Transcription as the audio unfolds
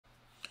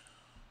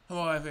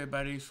Hello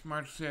everybody,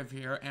 Smart Civ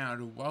here,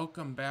 and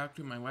welcome back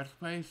to my Let's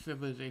Play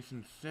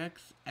Civilization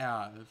 6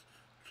 as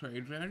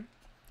Trajan.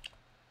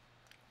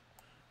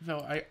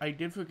 So I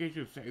did forget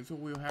to say, so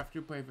we'll have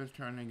to play this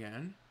turn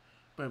again.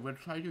 But we'll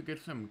try to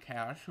get some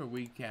cash so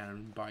we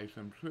can buy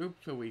some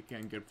troops so we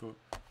can get the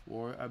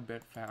war a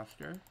bit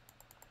faster.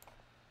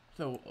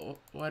 So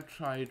let's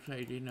try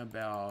trading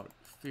about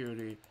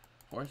 30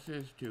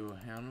 horses to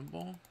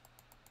Hannibal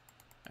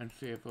and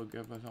see if he'll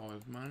give us all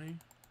his money.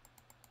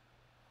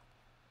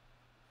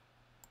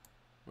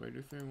 Wait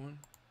a 3-1.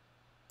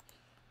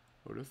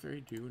 Go to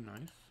 3-2,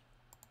 nice.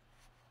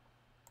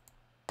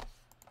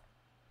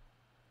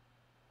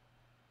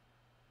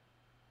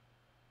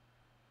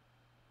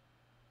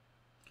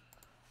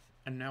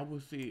 And now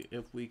we'll see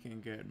if we can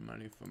get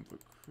money from the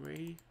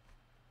crate.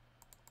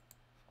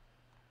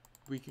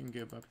 We can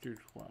give up to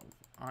 12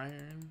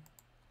 iron.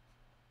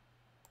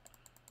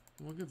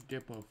 We'll give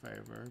Dippo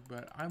favor,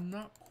 but I'm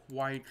not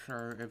quite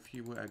sure if he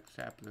will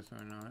accept this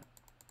or not.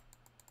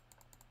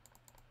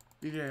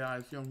 These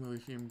AIs don't really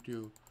seem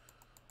to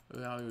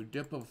value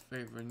Dippo's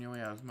favor nearly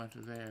as much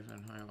as theirs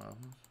in high levels.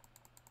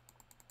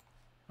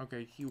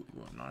 Okay, he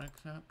will not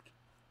accept.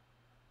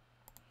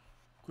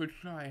 Could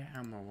try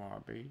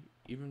Hammurabi,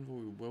 even though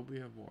we will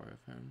be at war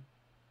with him.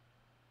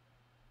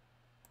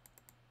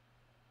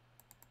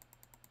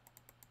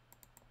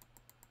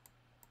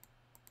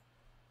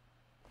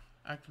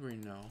 Actually,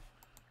 no.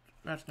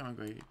 That's not a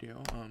great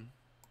deal.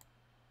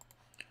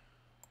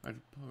 Let's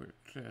put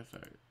this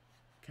a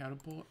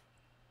catapult.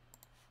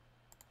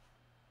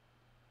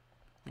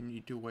 We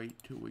need to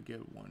wait till we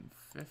get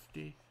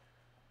 150.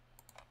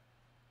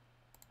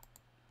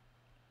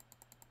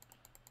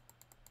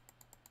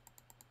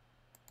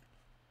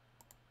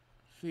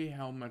 See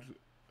how much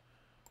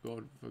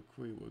gold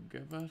Victory will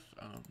give us.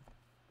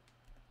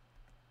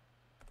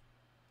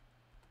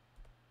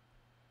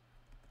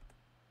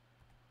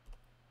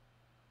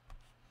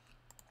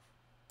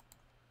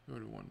 Go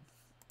to one.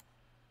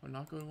 We'll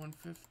not go to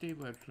 150.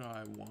 Let's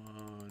try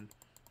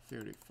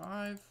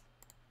 135.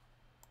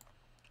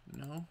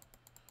 No.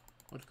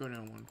 Let's go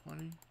down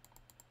 120.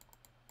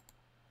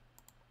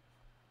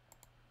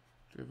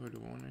 Let's go to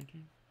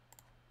 119.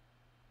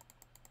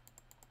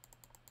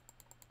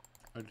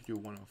 Let's do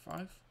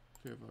 105.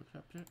 See if I'll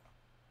accept it.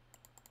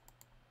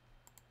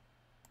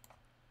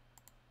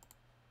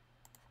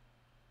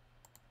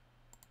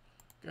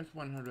 Guess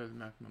 100 is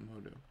maximum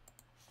hoodoo.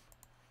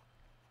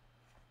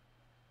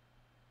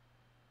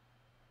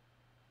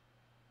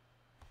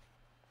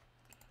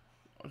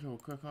 Also,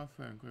 click off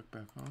and click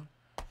back on.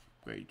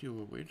 Great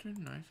deal of wager,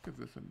 nice,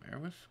 gives us a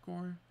Maris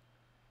score.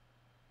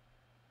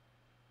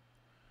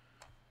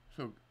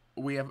 So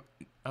we have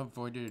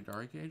avoided a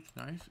Dark Age,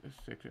 nice, a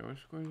 6 hour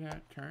score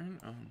that turn.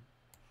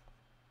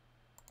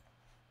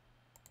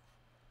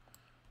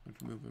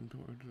 Let's move him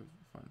towards the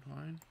front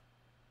line.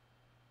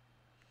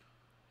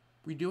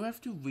 We do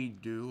have to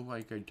redo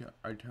like a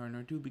turn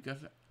or two because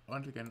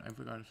once again I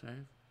forgot to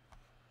save.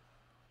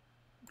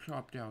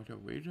 Chopped out a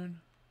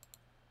region.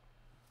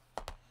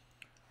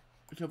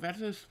 So that's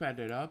to sped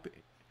it up.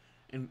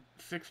 In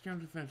 6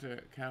 turns defense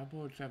a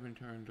catapult, 7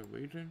 turns a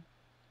legion.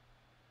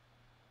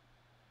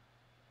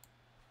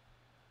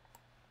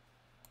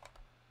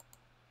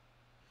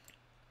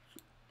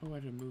 So I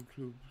had to move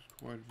troops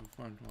towards the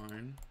front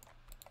line.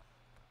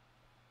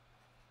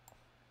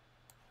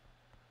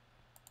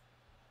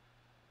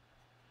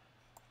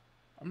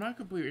 I'm not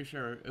completely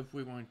sure if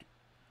we want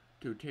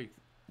to take...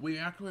 We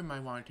actually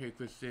might want to take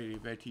the city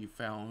that he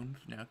found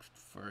next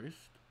first.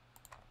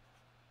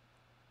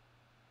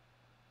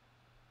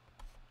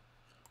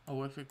 Oh,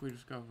 looks like we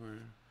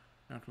discovered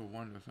natural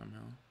wonder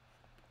somehow.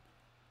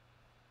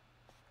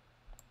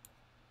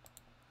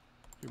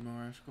 Give me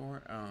our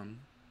score.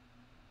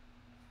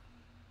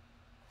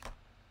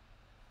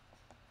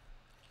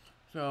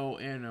 So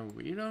in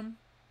Aredum,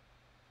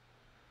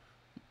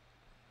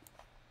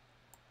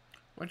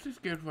 let's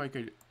just get like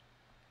a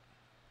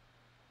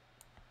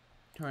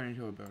turn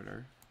into a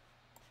builder.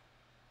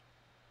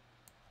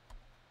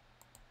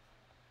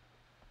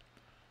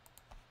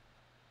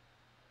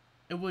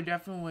 It would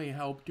definitely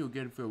help to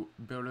get the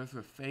builders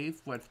of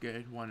faith. Let's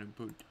get one in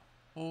Boot.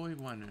 Holy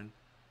one in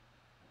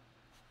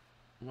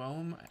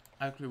Rome.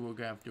 Actually, we're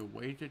gonna have to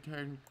wait a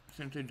turn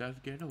since it does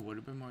get a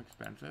little bit more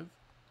expensive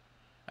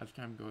as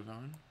time goes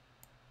on.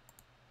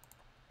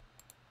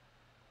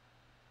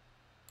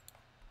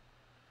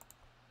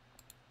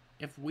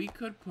 If we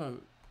could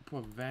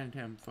prevent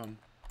him from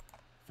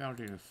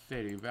founding a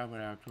city, that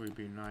would actually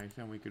be nice,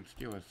 and we could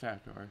steal a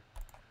sector.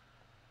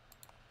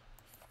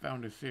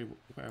 Found a city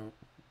where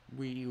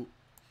we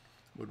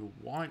would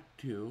want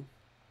to.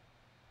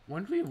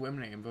 Once we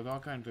eliminate him, there's all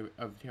kinds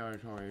of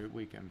territory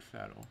we can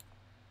settle.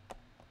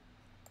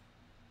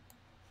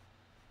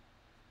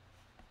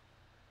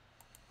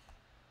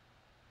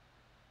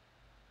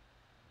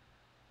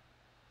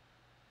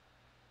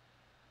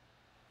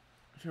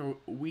 So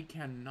we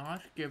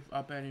cannot give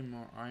up any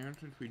more iron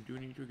since we do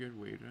need to get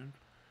wages.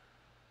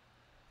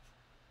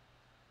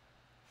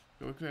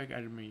 So it looks like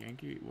Enemy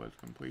Yankee was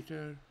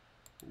completed.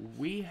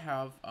 we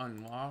have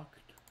unlocked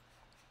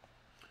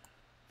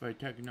the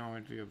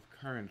technology of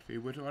currency,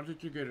 which allows us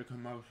to get a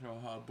commercial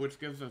hub, which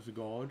gives us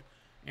gold,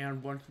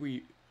 and once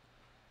we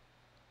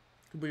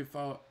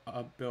follow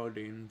up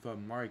building the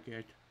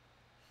market,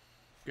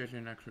 get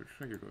an extra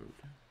trade route.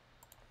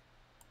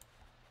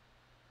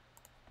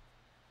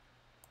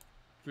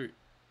 So,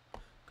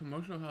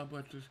 commercial hub,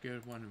 let's just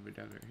get one in the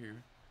desert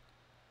here.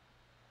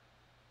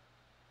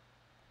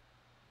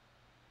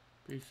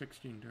 Be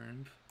 16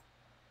 turns.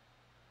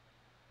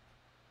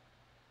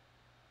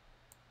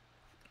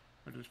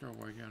 I'll just start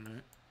working on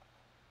it.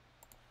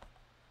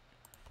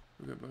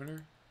 We got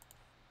butter.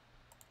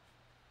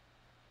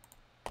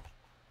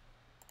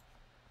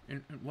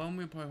 And when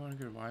we probably want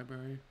to get a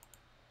library,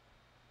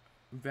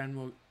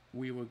 then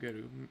we will get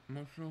a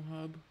emotional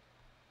hub.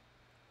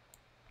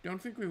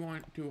 Don't think we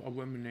want to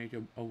eliminate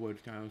a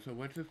wood tile, so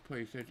let's just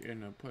place it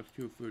in a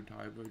 +2 food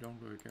type, but we don't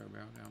really care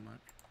about that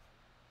much.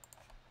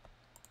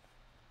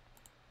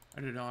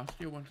 And then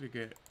Ostia, once we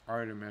get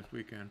Artemis,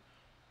 we can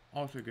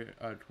also get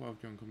a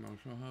 12-turn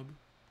commercial hub.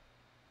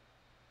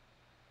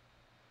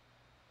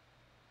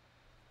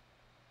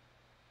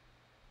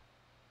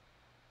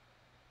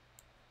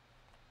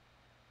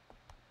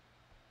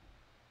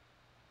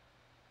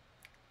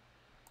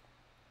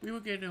 We will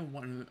get in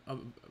one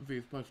of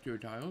these +2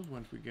 tiles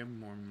once we get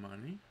more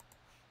money.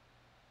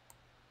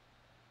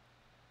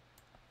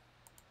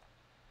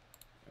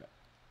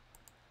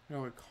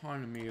 Our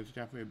economy is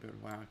definitely a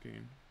bit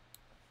lacking.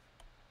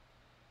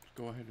 Let's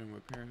go ahead and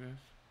repair this.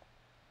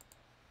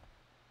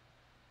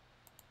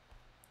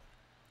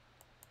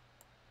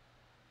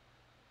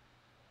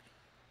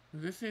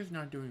 This is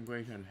not doing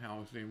great in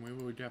housing. We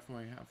will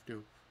definitely have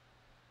to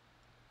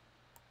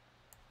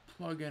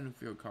plug in a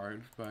few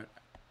cards, but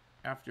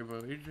after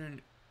religion,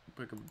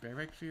 pick up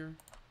barracks here.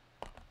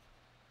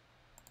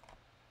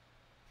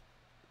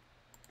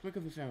 Look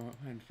at this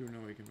outland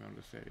sooner we can found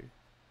a city.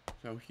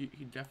 So he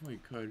definitely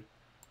could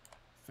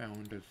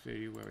found a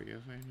city where he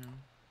is right now.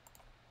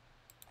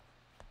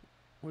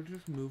 We'll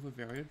just move the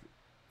various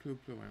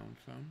troops around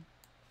some.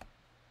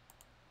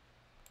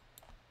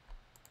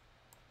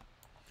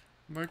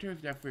 Murtaugh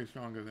is definitely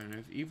stronger than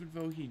this, even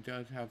though he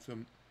does have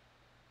some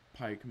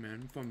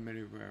pikemen from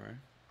Midi-Rara.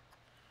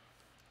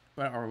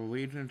 But our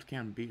legions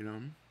can't beat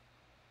him.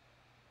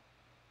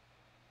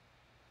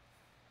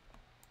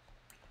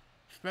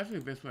 Especially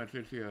if this much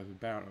issue as a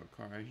battle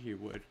cry, he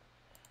would.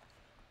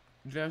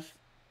 Just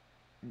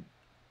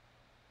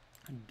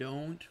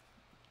don't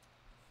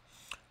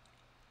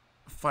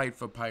fight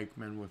for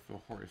pikemen with the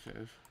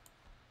horses.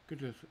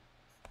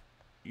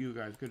 You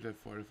guys could just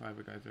fortify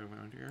the guys that are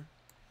around here.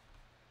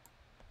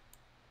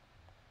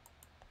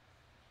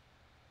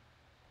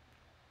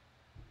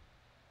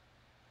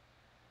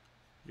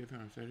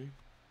 Different city.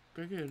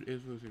 Cricket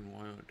is losing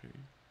loyalty.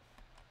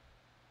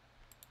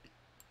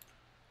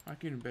 I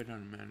can bet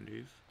on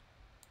amenities.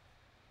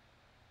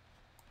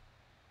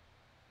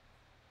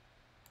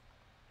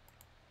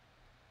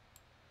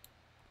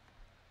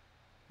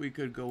 We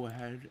could go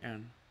ahead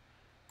and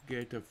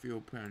get a few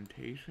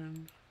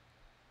plantations.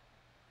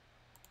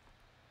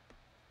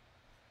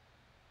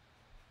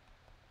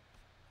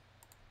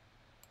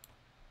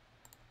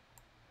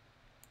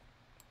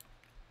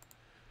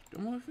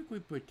 Don't think we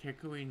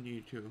particularly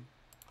need to.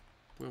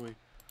 Really.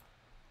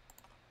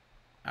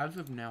 As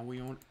of now,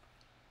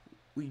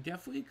 we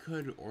definitely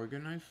could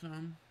organize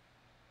some.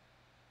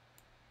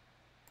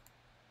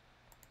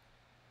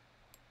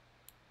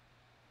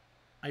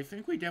 I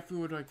think we definitely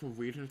would like for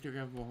regions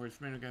together, for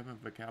horsemen together,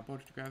 for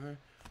capitals together.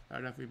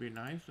 That would definitely be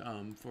nice,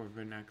 for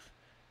the next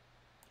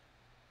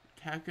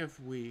tech if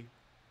we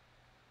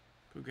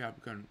could get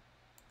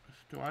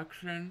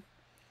construction.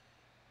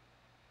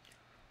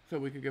 So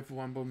we could get the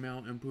lumber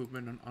mill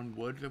improvement on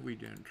woods that we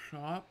didn't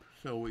chop,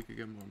 so we could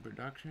get more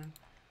production.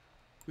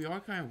 We are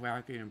kind of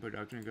lacking in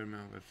production in a good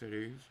amount of the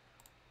cities.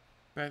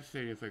 That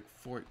city is like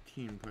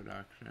 14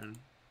 production.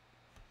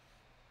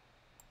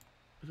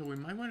 So we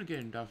might want to get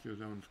industrial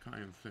zones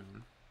kind of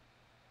soon.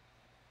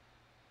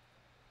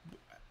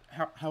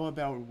 How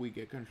about we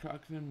get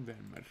construction,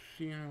 then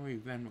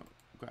machinery, then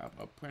grab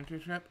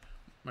apprenticeship,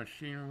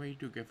 machinery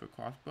to get the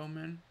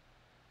crossbowmen.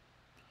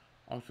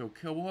 Also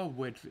Kilwa,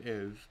 which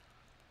is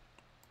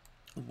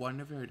one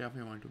of I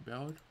definitely want to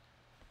build.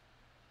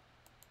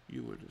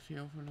 You will just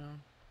heal for now.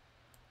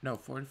 No,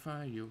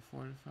 fortify, you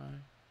fortify.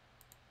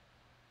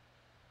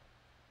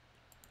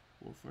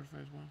 We'll fortify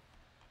as well.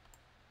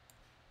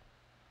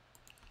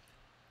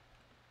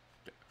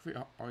 If we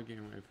are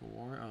getting ready for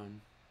war,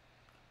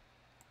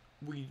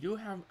 we do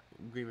have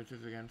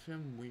grievances against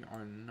him.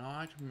 We're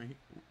not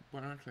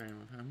trading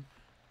with him,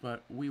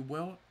 but we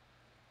will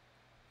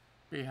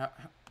be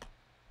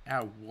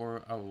at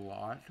war a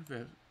lot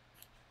this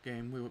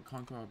game. We will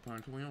conquer our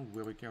opponents, so we don't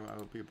really care what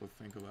other people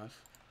think of us.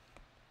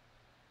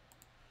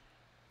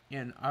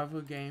 In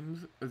other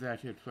games,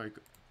 that it's like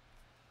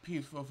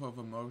peaceful for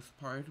the most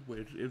part,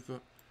 which is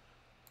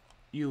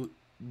you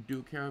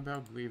do care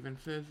about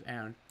grievances,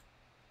 and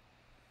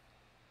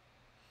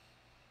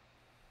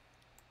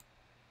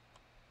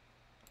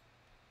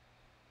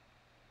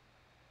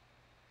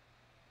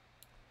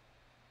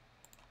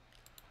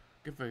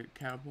Get the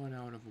cowboy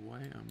out of the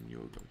way.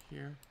 You'll go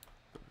here,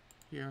 go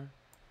here.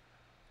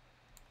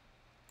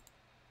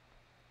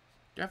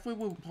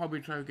 Definitely will probably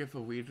try to get the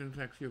legions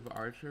next to the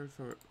archer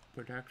for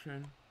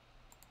protection.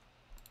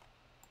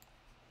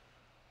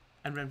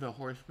 And then the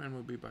horsemen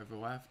will be by the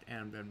left,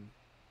 and then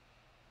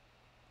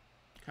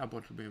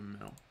cowboys will be in the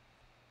middle.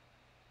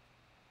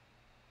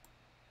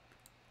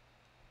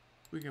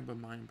 We can put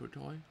mine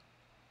patrol.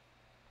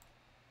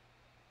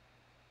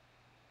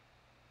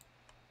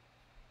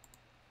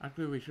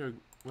 Actually, we should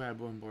grab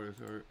one borders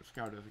or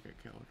scout doesn't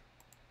get killed.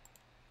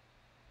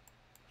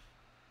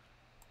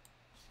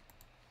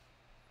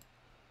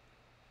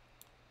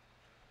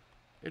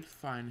 It's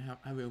fine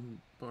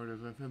having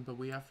borders with him, but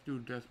we have to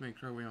just make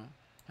sure we don't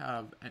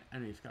have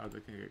any scouts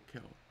that can get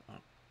killed.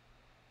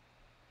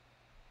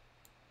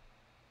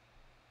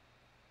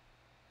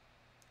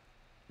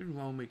 In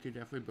Rome, we could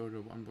definitely build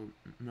a lumber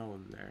mill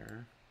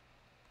there.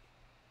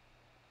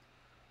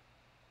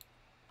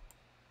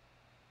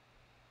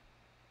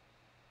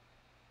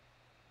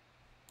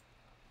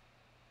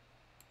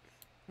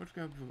 Let's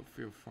go to a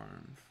few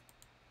farms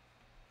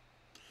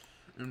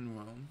in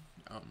Rome.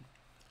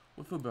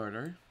 With a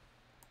birder.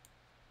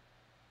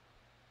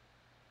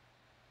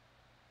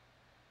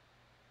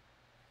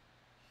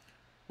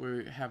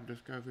 We have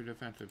discovered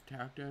defensive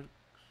tactics.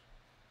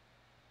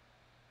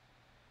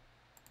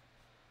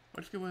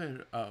 Let's get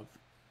rid of.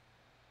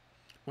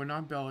 We're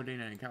not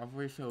building any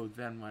cavalry, so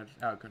then let's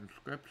add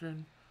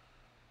conscription.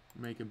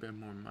 Make a bit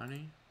more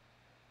money.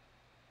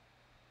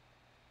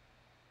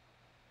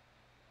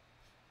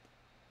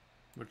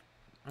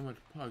 Let's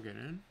plug it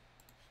in.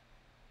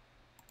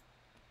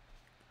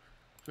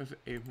 So it's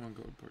 81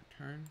 gold per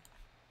turn.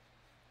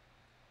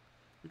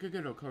 We could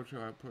get a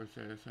cultural out per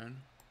citizen.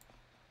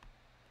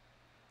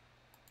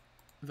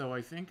 Though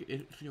I think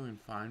it's doing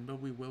fine, but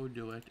we will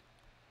do it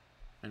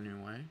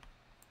anyway.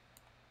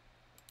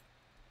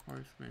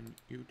 Horseman,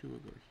 you two will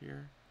go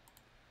here.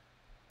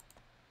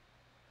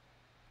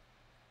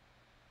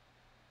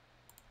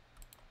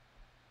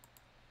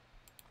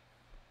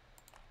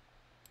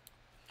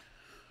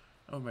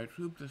 Oh, my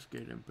troops just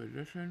get in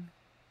position.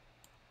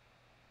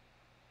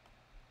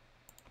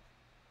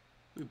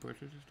 We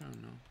purchase this town?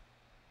 No.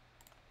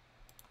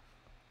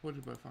 What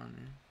about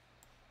farming?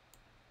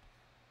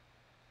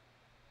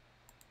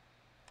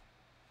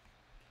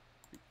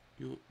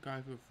 You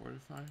guys will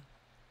fortify?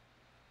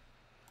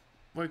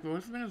 Like,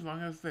 horsemen, as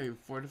long as they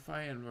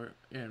fortify and we're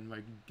in,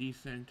 like,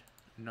 decent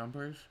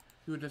numbers,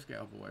 you would just get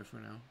out of the way for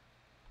now.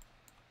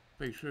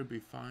 They should be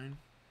fine.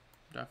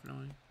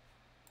 Definitely.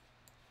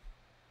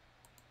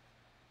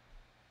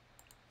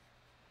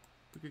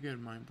 We could get a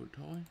mine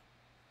Butoli.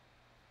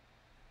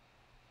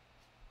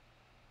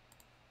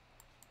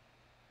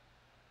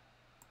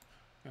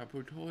 Yeah,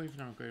 Butoli's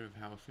not great with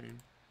housing.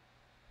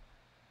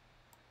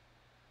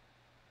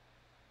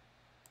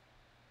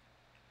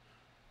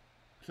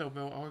 So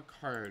there are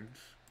cards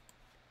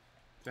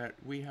that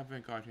we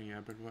haven't gotten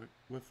yet, but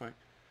with like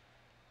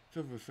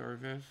civil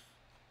service,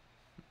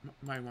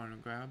 might want to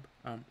grab.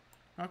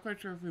 Not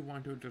quite sure if we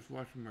want to just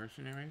watch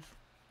mercenaries.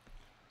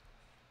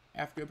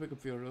 After epic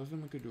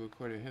feudalism, we could do a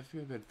quarter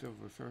history, then civil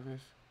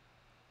service,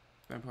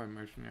 then probably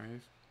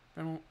mercenaries,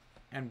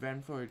 and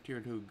then for a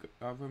tier 2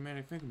 government.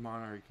 I think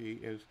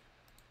monarchy is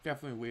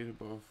definitely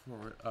reasonable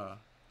for a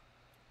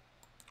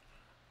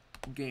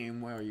game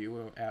where you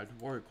will add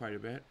war quite a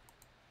bit.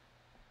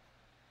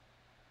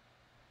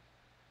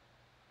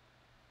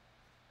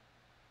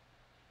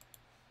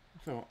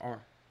 So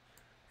our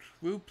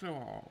troops are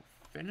all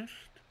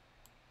finished.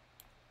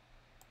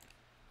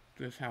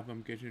 Just have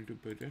them get into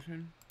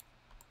position.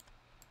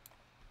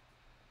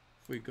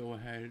 If we go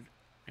ahead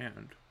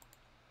and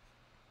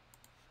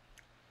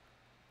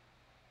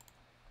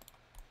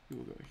we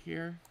will go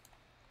here.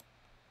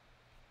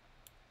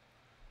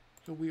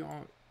 So we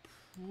are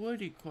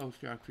pretty close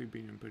to actually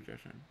being in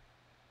position.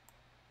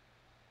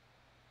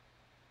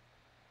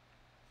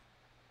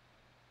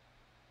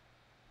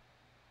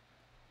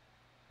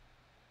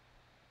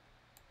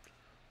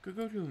 Could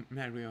go to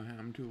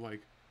Madrioham to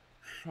like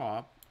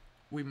shop.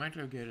 We might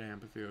try to get an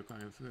amphitheater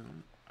client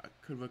soon. I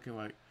could look at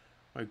like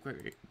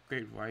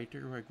great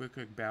writer, like look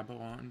like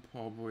Babylon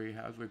probably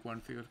has like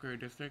one field grade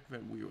district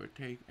that we would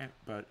take,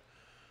 but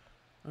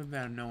other than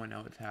that, no one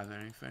else has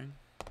anything.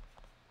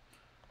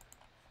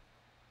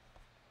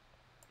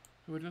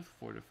 So we'll just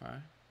fortify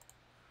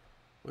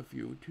with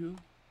you two.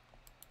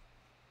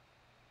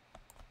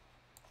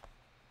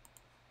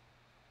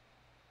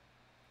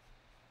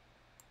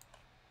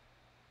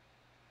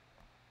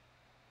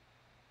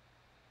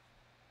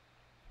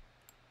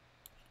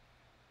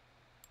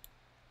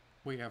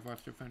 We have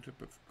lost defensive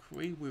of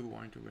Cree. We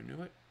want to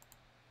renew it.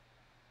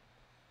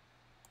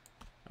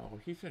 Oh,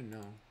 he said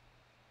no.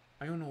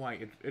 I don't know why.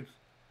 It's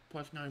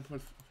 +9 +3.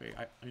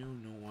 I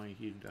don't know why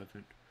he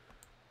doesn't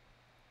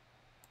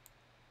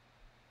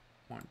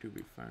want to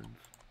be friends.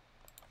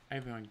 I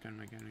haven't like done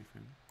like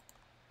anything.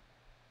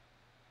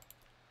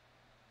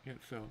 Yeah,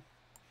 so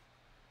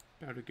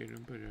about to get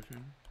in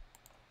position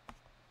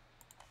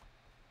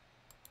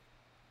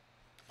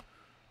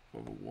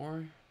for the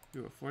war.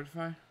 You will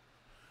fortify.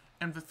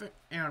 And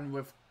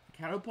with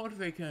catapults,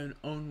 they can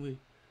only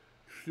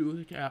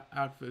shoot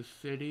at the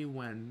city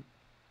when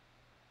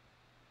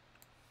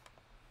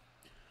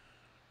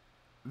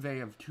they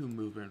have 2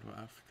 movement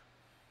left.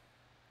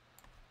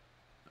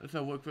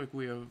 So it looks like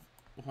we have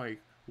like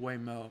way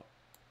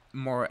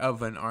more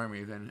of an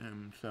army than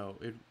him, so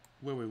it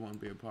really won't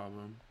be a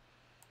problem.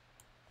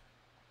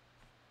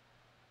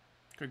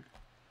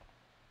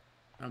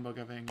 I'm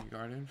looking at any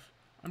gardens.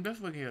 I'm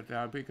just looking at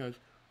that because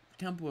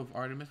Temple of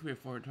Artemis, we have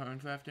 4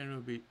 turns left, and it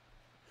would be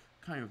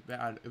kind of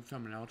bad if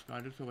someone else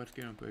got it, so let's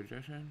get in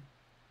position.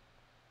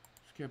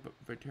 Skip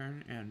the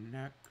turn, and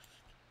next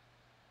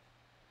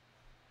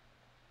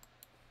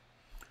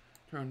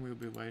turn we'll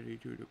be ready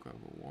to declare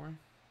war.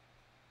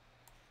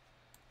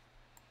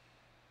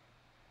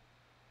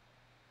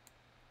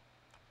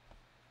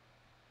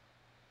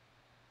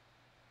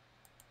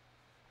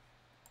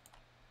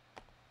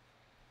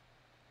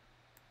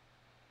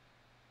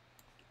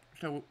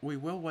 So we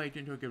will wait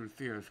until it gives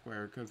theater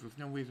square, because there's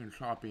no reason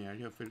shopping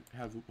it if it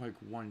has like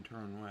 1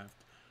 turn left.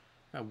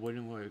 That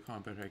wouldn't really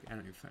accomplish like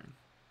anything.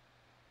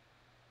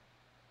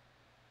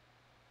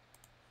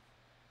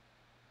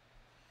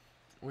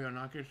 We are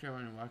not going to show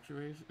any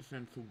luxuries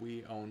since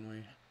we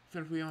don't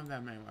have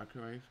that many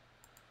luxuries.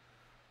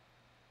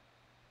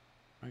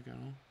 I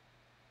don't know.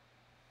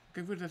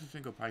 Give us just a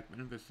single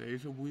pikeman in the city,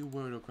 so we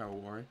will declare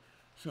war.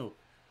 So,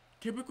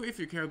 typically if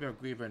you care about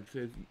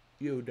grievances,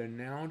 you would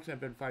announce, and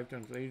then 5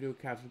 turns later you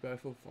cast a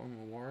special form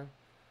of war,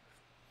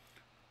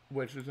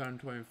 which is on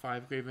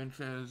 25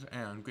 grievances,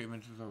 and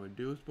grievances are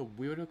reduced, but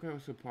we would declare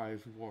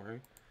supplies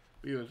war,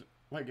 because,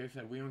 like I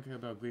said, we don't care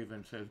about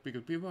grievances,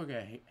 because people are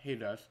going to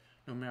hate us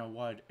no matter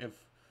what if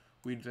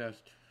we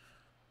just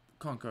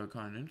conquer a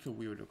continent, so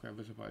we would declare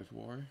the supplies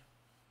war.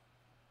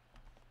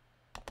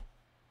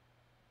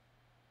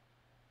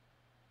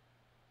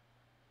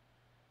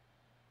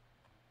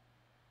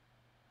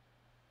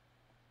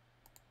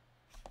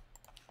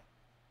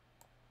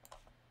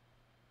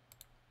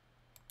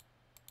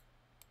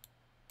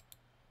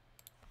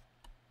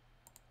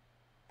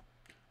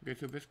 Okay,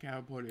 so this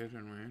catapult is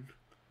in range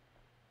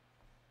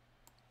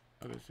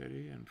of a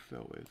city, and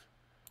so is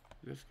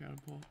this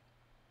catapult.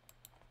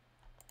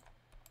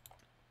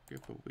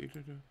 Okay, for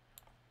Legion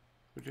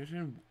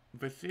position.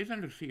 The city's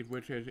under siege,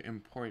 which is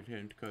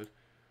important, because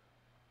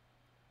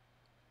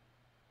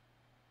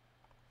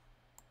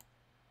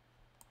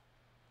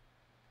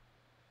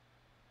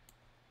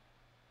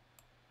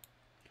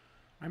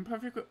I'm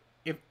perfectly...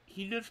 If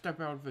he does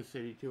step out of the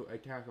city to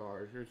attack our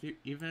archers,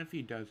 even if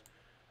he does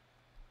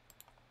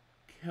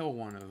kill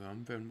one of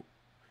them, then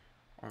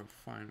are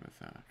fine with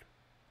that.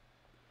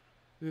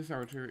 This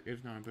archer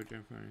is not a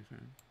position for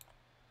anything.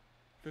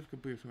 This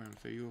could be around,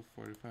 so you will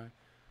fortify.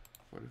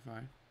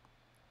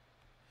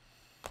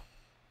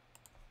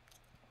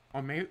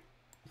 Or maybe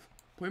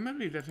we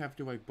maybe just have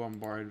to like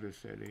bombard the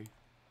city.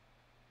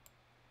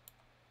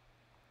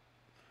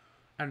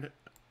 And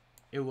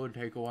it will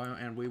take a while,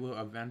 and we will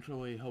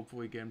eventually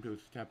hopefully get him to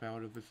step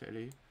out of the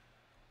city.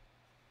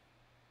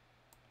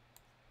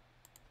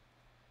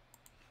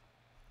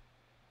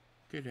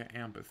 Get an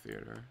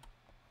amphitheater.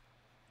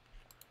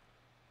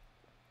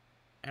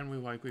 And we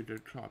likely to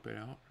chop it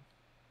out.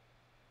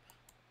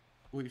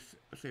 We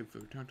save for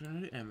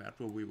return, and that's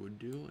what we would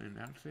do in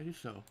that city,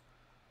 so.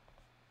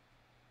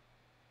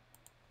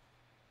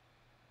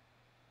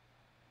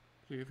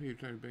 See if he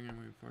tries to bring in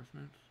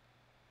reinforcements.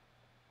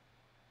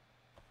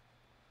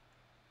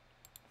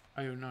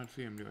 I do not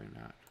see him doing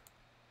that.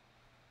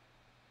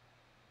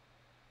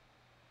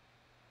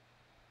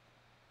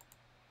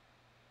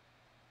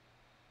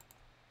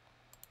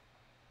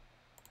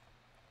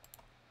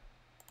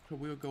 So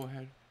we'll go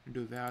ahead and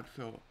do that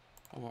so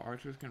our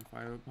archers can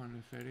fire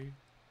upon the city.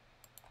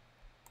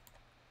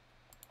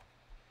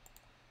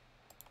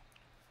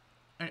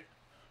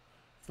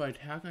 For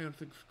attack, I don't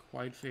think it's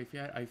quite safe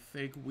yet. I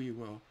think we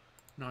will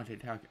not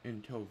attack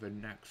until the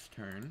next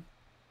turn.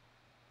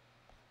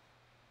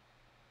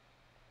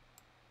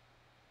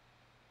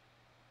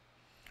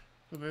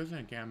 So there's an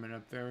encampment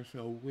up there,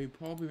 so we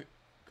probably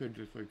could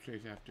just like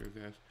chase after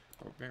this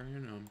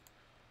barbarian.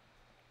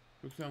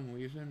 For some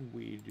reason,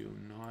 we do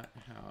not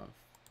have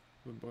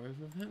the boys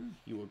with him.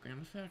 You will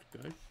grant us that,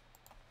 good.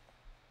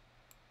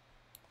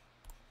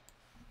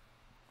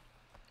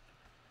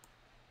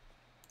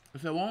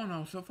 So all in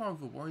all, so far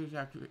the war is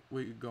actually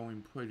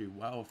going pretty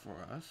well for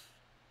us.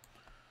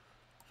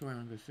 So we're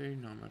on the city,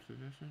 not much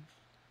resistance.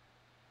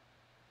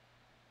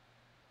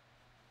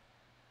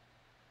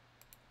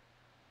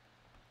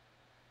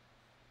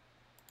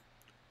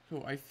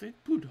 So I think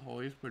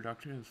Puteoli's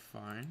production is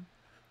fine.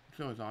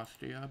 So is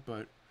Ostia,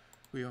 but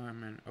we are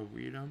in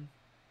Aridum.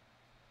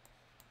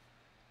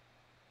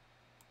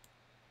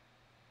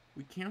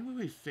 We can't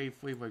really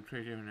safely like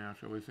trade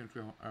internationally since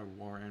we're at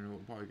war and we'll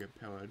probably get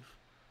pillaged.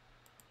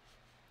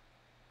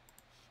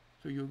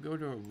 So you'll go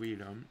to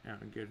Aridum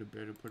and get a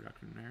bit of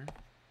production there.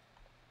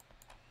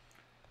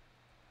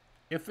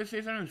 If it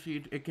stays under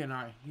siege, it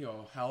cannot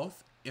heal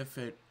health. If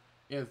it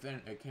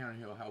isn't, it can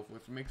heal health,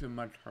 which makes it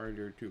much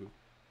harder to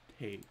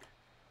take.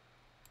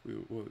 We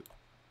will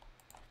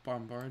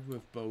bombard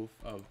with both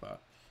of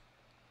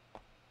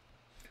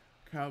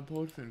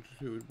catapults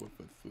instituted with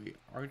the 3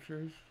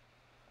 archers.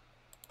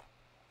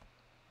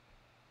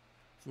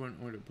 So in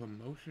order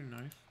promotion,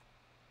 nice.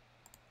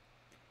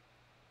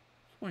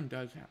 This one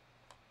does have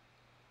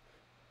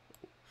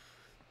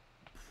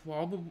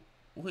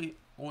probably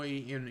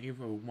only in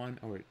either 1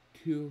 or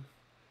 2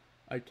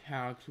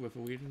 attacks with a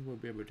legion will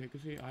be able to take a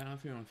city. I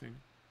honestly don't think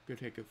we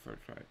could take it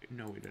first try.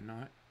 No, we did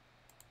not.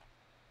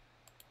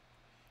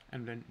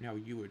 And then now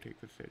you would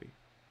take the city.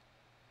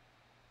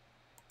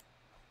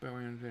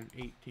 Billions in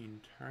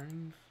 18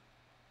 turns.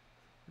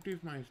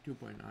 Reduce minus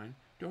 2.9.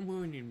 Don't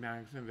really need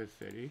max in this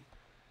city.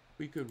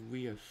 We could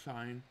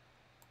reassign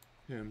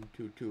him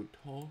to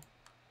Tutul.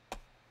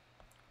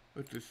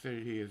 Which the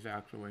city is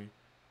actually...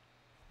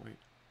 Wait.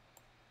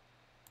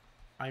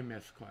 I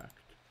misclicked.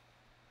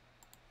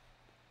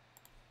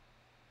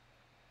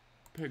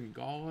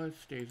 Pingala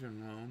stays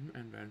in Rome,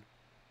 and then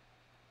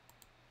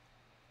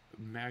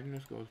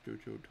Magnus goes to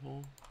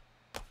Tutul.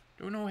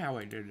 Don't know how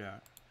I did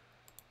that.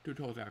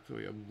 Tutul's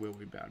actually a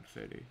really bad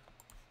city.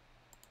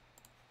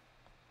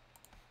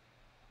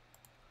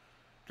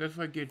 Just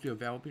like it's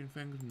developing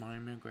things,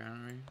 mining,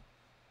 granary,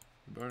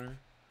 butter.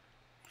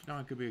 It's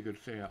not gonna be a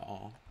good city at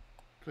all.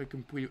 It's like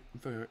complete,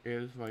 there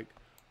is like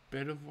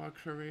bit of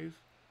luxuries,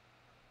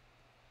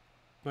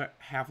 but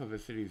half of the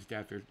city's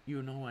desert.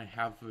 You know, like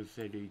half of the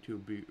city to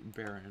be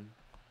barren.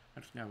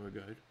 That's never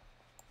good.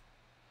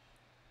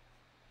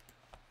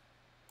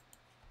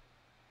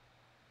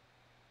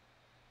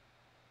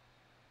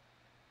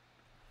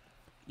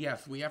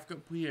 Yes, we have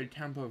completed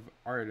Temple of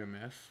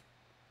Artemis,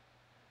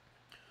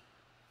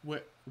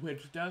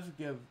 which does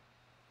give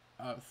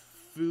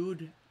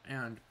food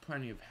and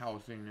plenty of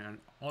housing and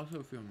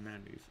also a few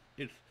amenities.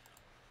 It's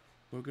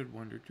a good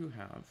wonder to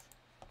have.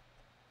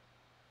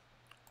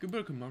 Good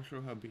bit of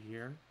commercial hub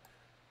here.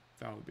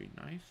 That would be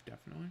nice,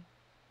 definitely.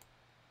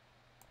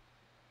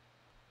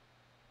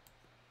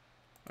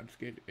 Let's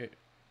get it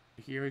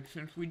here,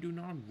 since we do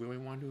not really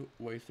want to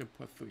waste a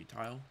 +3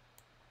 tile.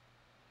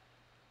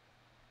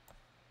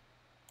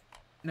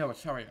 No,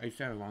 sorry, I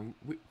said it wrong.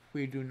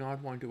 We do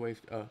not want to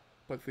waste a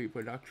 +3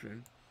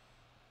 production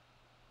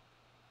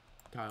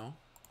tile.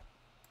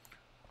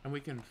 And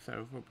we can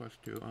settle for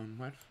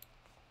 +2.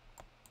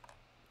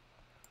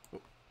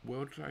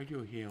 We'll try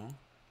to heal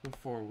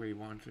before we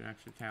launch the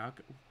next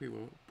attack. We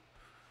will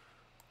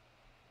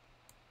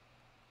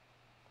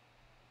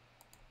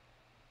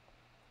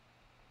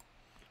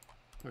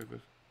play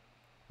this.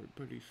 We're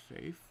pretty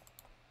safe.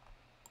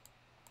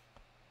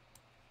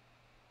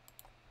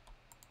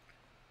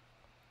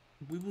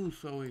 We will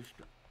slowly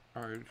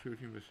start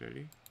shooting the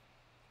city.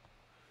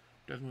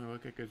 Doesn't really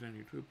look like there's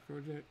any troops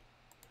towards it.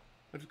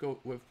 Let's go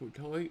with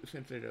Futoli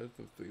since it does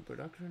the 3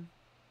 production.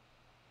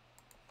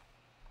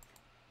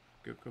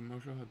 Give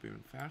commercial hub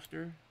even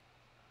faster.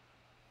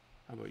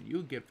 How about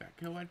you get that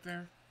kill right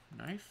there?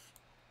 Nice.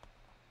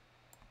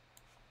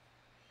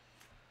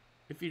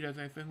 If he does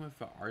anything with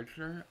the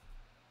archer,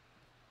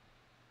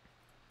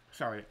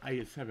 sorry, I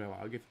just said it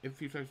out. If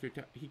he starts to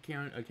attack, he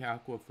can't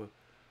attack with the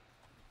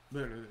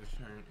later this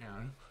turn,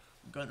 and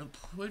gonna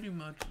pretty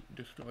much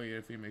destroy it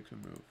if he makes a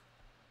move.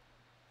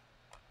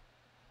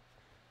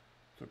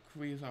 So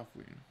freeze off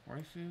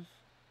reinforces.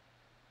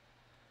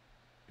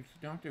 It's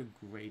not a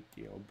great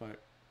deal,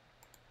 but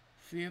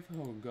see if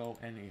he'll go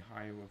any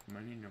higher with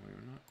money. No, he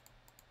will not.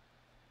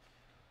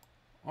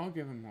 I'll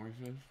give him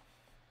horses.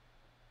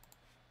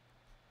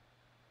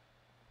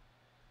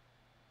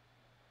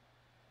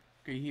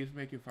 Okay, he is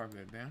making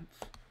farther advance.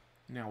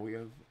 Now we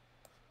have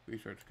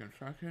research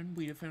construction.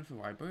 We defend the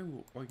library.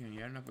 We're going to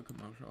get another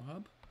commercial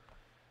hub.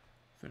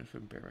 Finish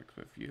some barracks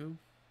with you.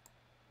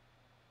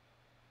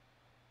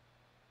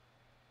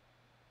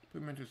 We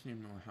might just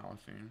need more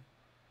housing.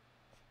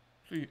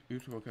 So you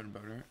should work on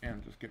better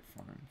and just get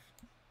farms.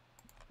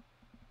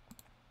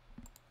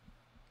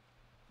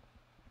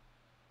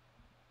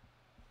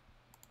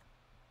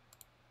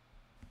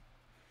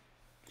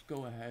 Let's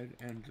go ahead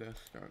and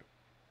just start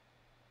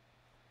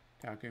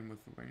attacking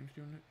with the ranged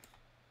units.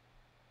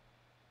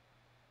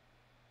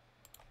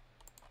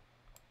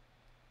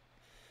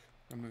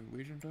 I'm moving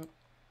legions up.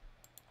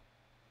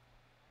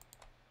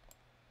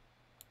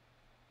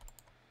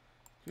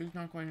 So he's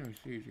not going to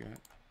siege yet.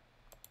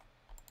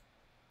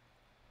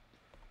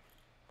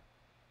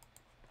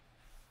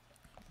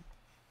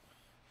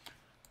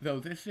 Though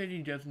this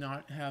city does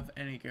not have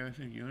any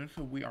garrison units,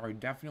 so we are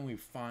definitely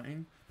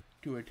fine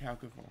to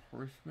attack with a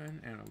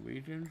horseman and a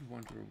legions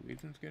once our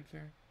legions get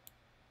there.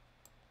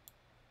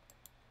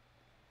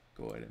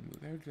 Go ahead and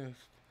move there,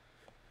 just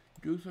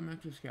do some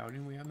extra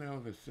scouting. We have it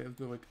over civ,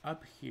 but like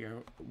up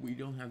here, we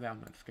don't have that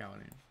much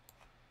scouting.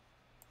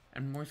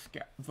 And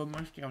the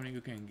more scouting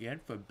you can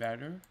get, the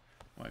better,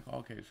 like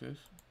all cases.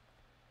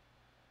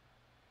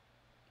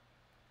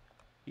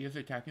 He is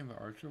attacking the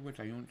archer, which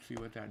I don't see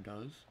what that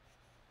does.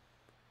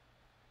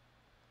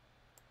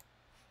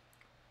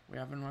 We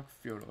have unlocked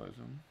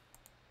feudalism.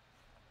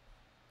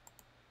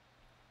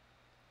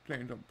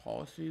 Change of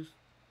policies.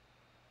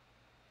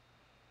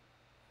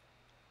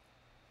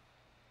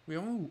 We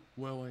only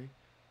really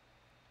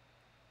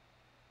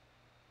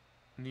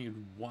need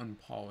one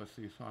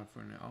policy slot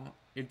for now.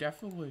 It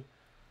definitely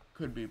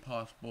could be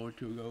possible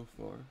to go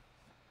for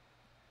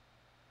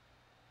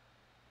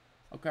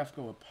a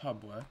classical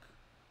republic,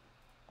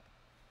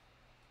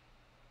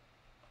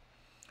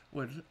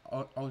 which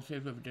I would say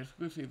with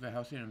difficulty of the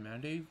housing and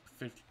mandate,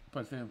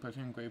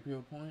 50% great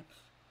people points.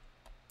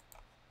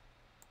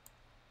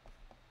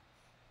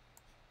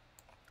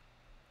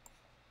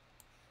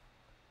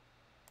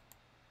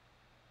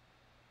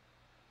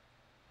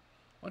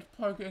 Let's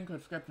plug in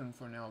conscription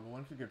for now, but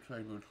once we get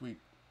trade routes, we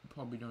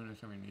probably don't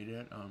necessarily need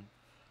it.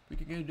 We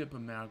could get a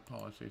diplomatic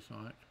policy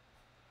slot.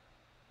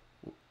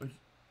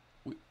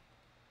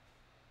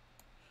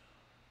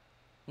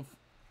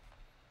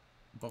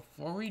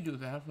 Before we do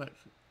that, let's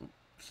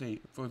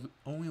see, for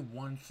only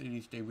one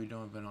city-state we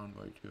don't have an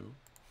envoy to.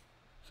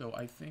 So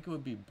I think it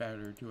would be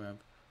better to have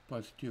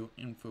 +2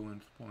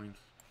 influence points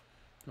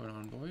to our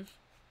envoys.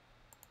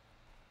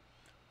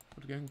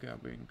 But again,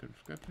 gathering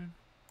conscription.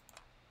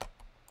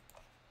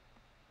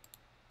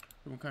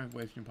 We're kind of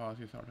wasting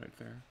policy thought right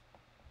there.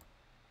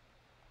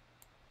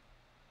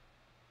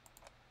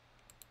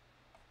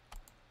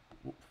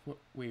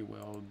 We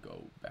will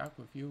go back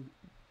with you.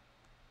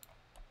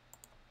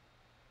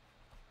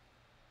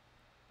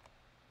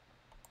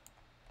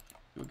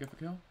 You'll get the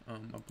kill.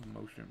 A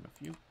promotion with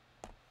you.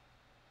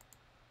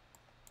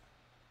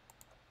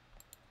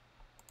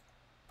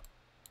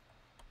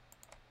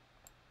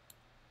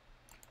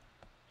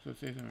 So it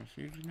says I'm a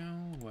siege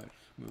now. Let's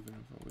move in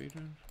for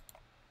legions.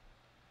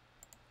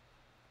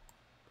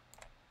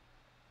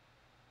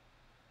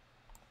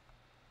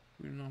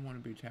 We do not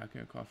want to be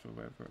attacking across the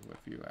river with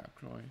you,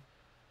 actually.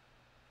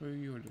 So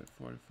you would just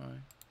fortify.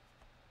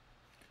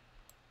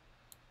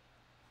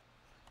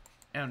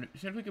 And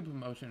since we get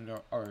promotions,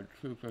 our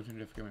troops are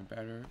significantly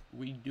better.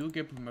 We do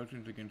get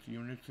promotions against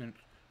units since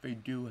they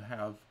do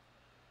have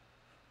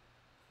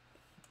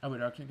a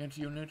reduction against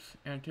units.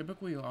 And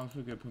typically you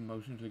also get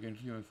promotions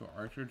against units for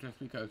archers just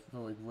because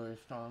they're like very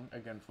strong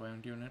against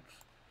land units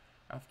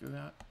after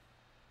that.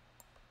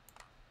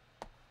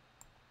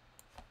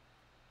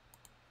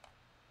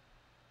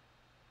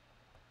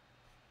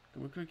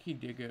 It looks like he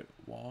did get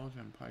walls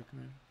and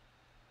pikemen.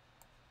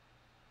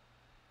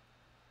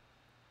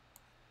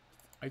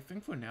 I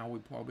think for now we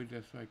probably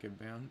just like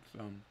advance.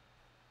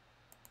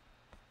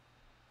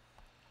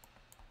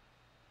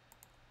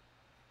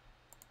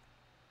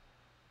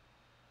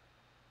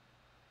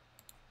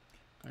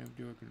 I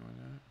do ignore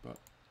that, but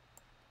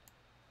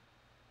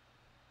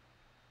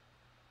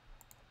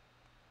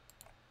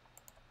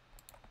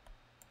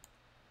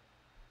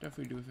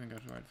definitely do think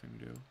that's the right thing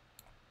to do.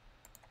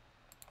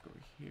 Go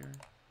here.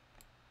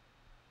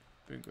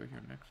 Then go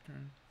here next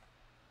turn.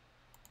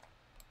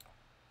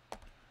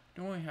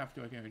 Don't really have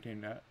to like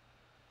entertain that.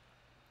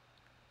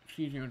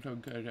 Siege units are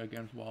good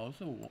against walls,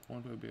 so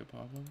won't really be a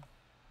problem.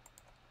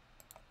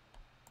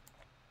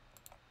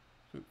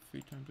 So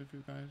 3 times with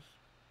you guys.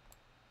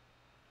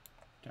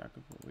 Attack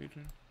with a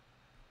legion.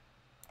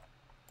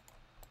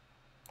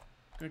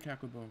 Good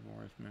attack with both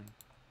horsemen.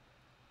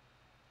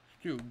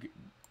 Still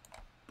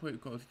pretty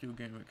close to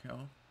getting a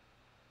kill.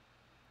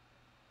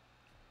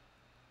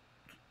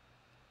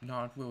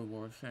 Not really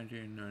worth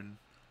sending an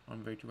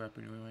unveited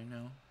weapon right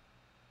now.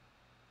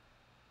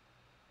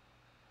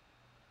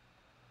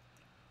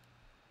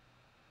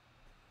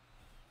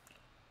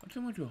 Let's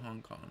move to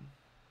Hong Kong.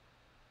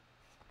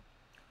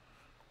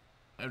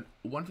 And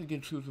once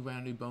again, choose the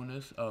vanity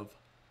bonus of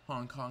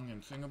Hong Kong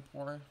and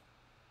Singapore.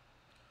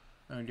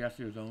 And yes,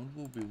 your zones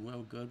will be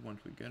real good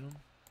once we get them.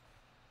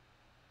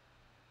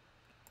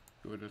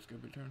 So we'll just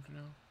skip a turn for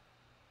now.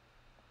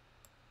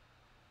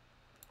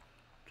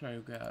 Try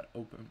to get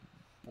open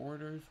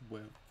borders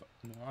with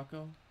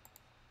Morocco.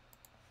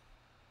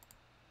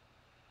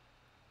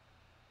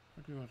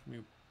 Actually wants me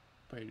to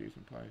pay a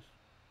decent price.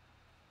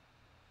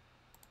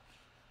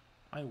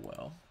 I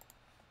will,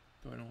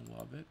 though I don't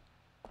love it.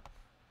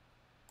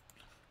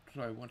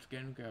 So I once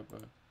again grab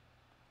a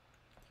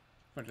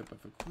friendship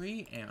with a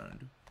Cree,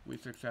 and we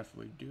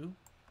successfully do.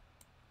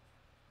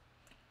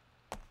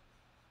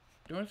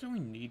 Don't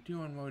necessarily need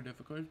to on more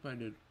difficulties, but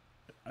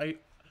I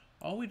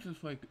always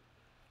just like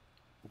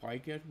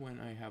it when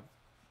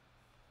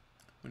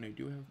I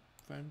do have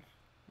friends.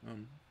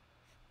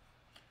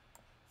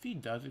 If he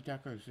does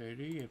attack our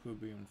city, it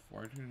would be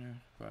unfortunate,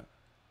 but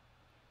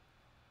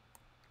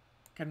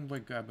kind of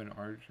like grab an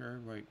archer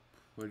like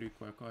pretty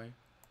quickly.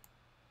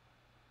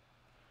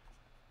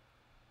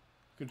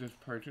 Could just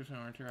purchase an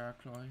archer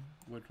actually,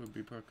 which would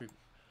be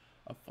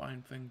a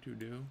fine thing to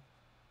do.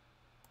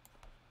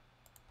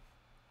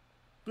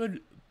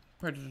 Good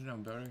purchasing a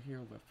builder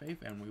here with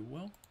faith, and we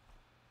will.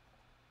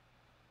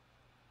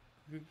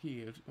 The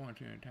key is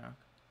launching an attack.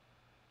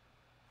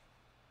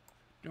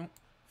 Don't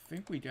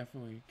think we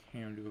definitely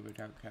can do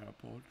attack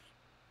catapults.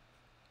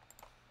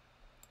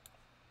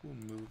 We'll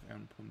move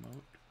and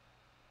promote.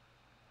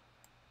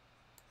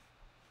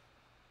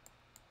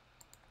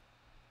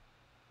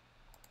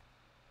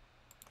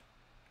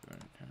 Do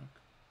an attack.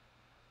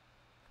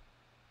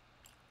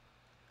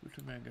 We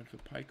something against the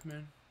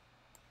pikemen.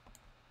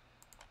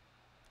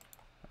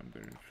 I'm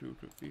gonna shoot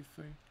with these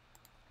three.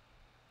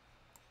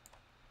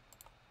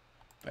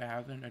 But it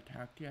hasn't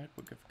attacked yet,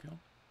 we'll get the kill.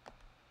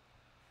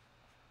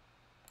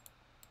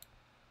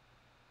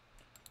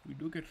 We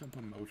do get some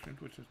promotions,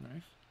 which is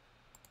nice.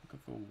 Look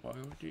at the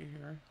loyalty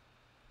here.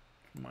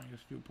 It's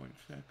minus 2.6.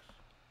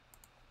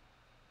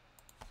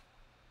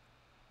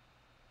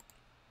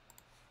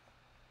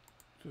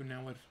 So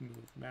now let's move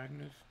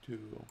Magnus to,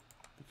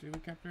 let's see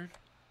what captured.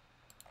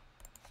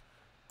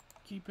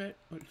 Keep it.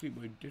 Let's see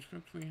what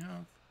districts we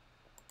have.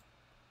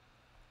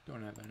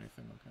 Don't have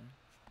anything, okay.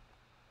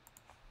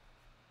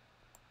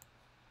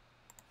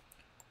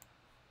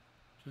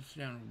 Just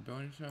down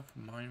building stuff,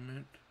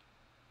 monument,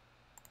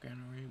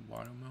 granary,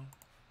 watermill.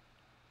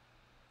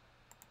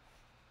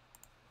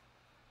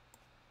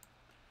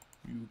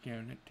 You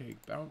can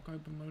take battle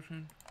card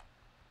promotion.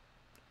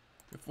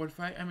 The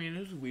fortify, I mean,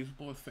 it is a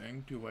reasonable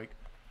thing to like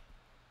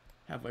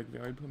have like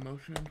varied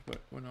promotions,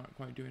 but we're not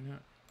quite doing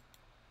that.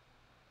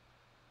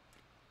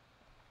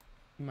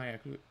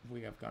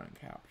 We have gotten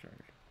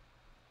captured.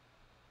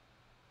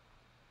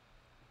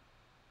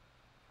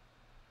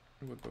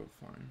 It would go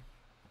fine.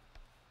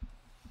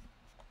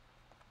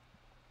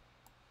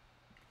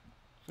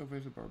 So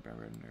there's a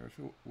barbarian there,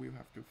 so we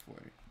have to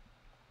flee.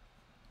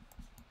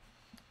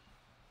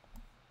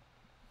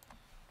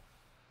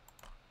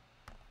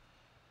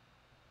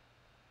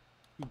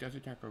 He does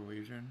attack our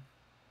legion.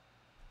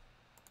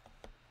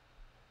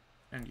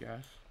 And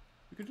yes,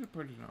 we could just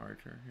put as an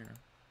archer here.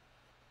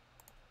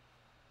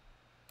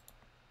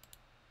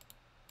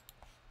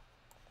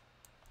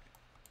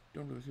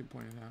 Don't really see the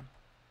point of that.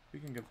 We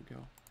can get the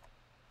kill.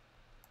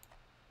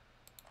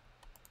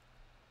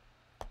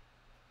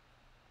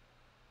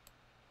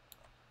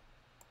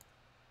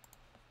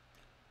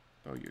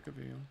 Oh, you can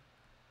heal.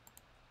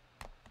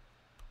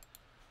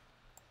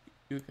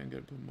 You can get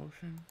a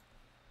promotion.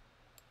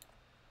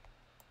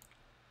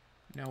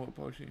 Now we're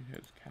approaching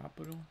his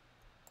capital.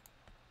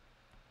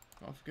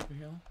 I'll skip a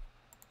hill.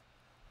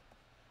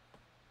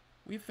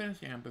 We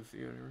finished the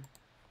amphitheater.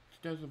 This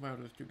does allow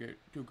us to get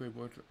 2 great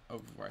works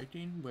of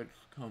writing, which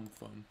come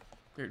from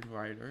great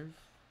writers.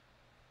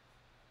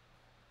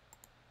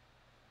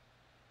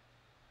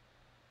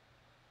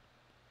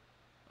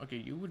 Okay,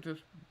 you would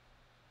just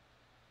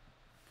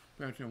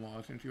press your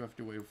wall since you have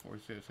to wait for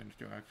citizens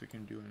to actually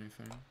can do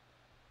anything.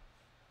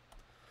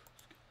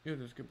 Yeah,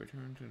 just skip a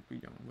turn since we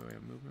don't really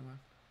have movement left.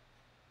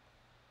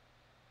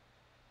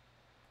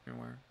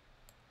 Anywhere.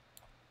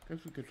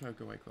 Guess we could try to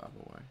go like lava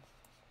away.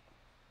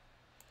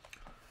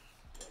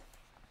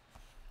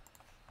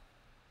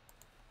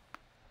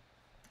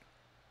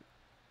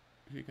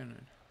 Is he gonna?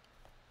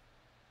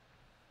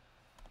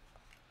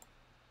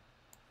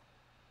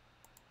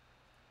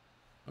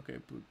 Okay,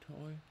 blue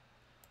toy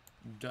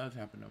does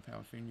have enough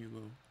housing. You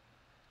will.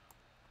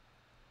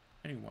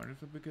 Any wonders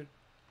if we could?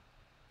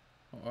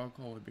 Oh,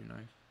 alcohol would be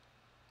nice.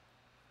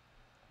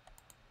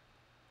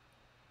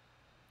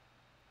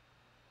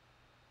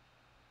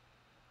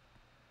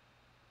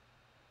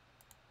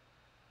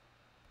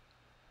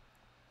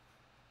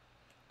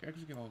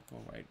 Actually, get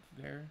alcohol right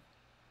there.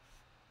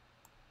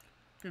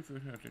 Good for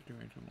us to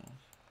doing some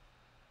walls.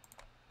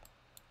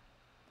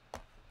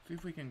 See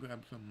if we can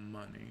grab some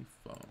money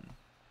from,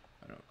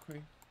 I don't know,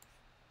 Cree.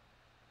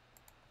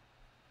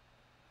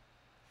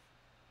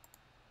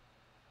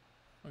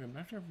 Okay, I'm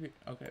not sure if we,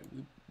 okay,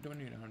 we don't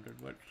need 100,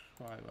 let's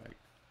try like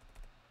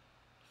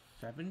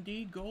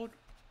 70 gold?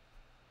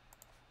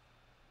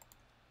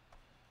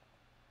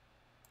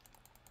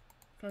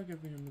 Try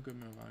giving him a good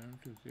amount of iron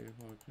to see if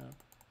he'll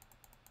accept.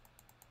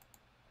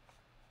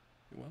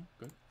 Well,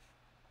 good.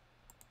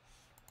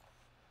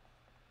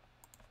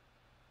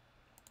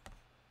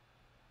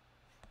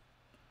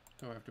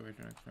 So I have to wait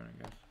the next turn,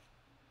 I guess.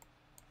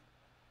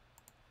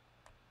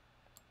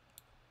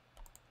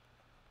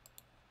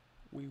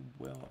 We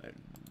will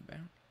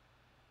advance.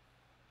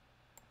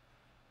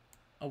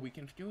 Oh, we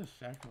can steal a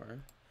settler.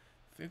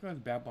 I think it was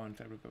Babylon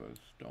settler that was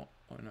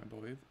stolen, I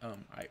believe.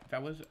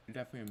 That was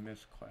definitely a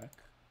misclick.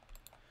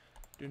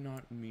 Did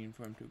not mean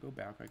for him to go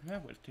back like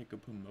that. Let's take a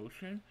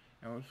promotion.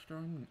 And we're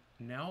starting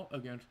now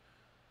against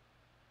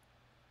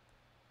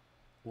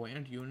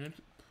land units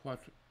plus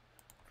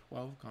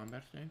 12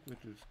 combat strength,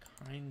 which is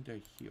kinda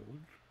huge.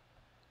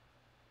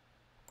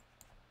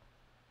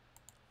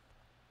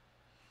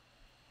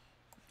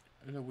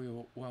 So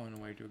we're well on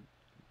the way to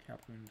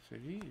capturing the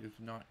city. It's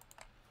not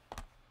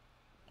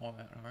all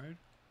that hard.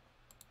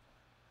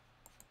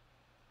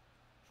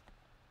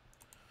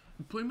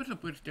 Pretty much a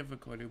bridge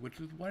difficulty,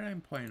 which is what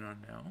I'm playing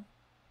on now.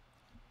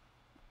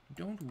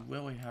 Don't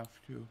really have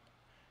to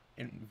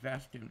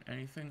invest in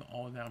anything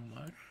all that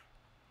much.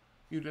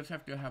 You just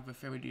have to have a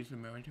fairly decent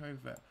military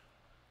that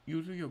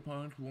usually your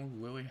opponents won't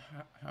really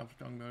have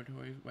strong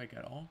militaries like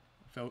at all.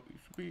 So you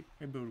should be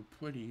able to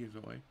pretty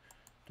easily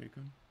take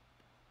them.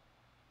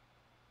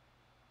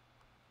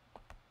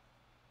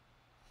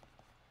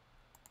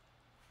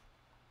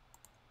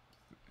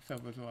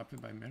 Self-resolved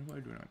by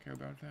Midway, do not care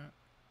about that.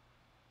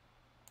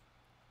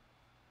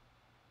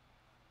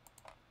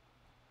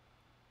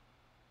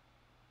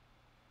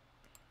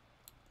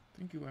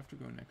 think you have to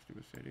go next to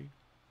a city.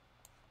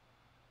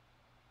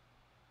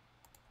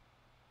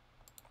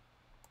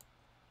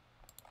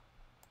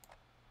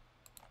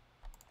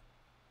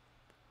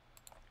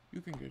 You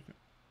can get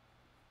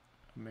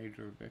a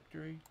major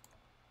victory.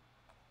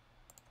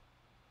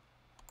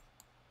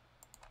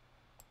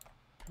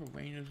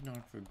 Terrain is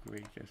not the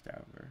greatest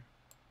ever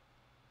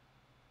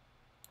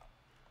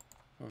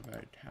for the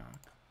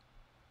attack.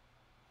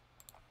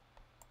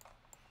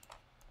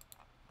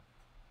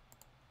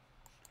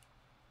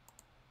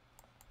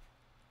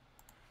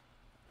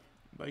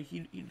 But he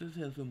does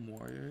have some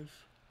warriors,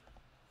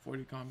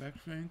 40 combat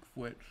strength,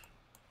 which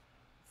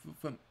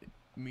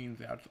means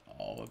that's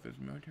all of his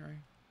military.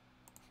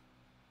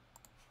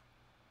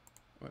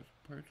 Let's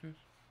purchase.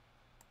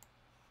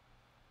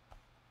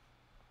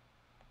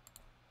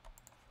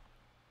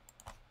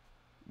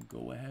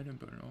 Go ahead and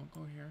put an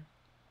oracle here.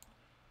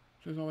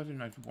 So it's always a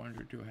nice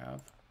wonder to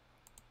have.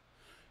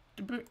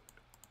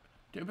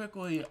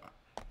 Typically,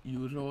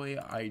 usually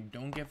I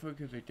don't get for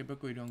because I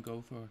typically don't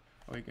go for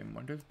awakened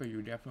wonders, but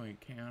you definitely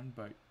can.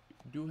 But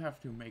you do have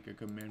to make a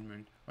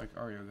commitment like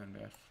earlier than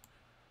this.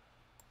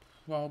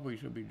 Probably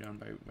should be done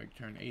by like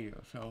turn 80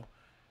 or so.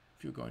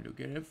 If you're going to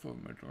get it for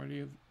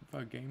majority of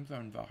the games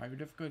on the higher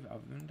difficulties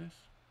other than this.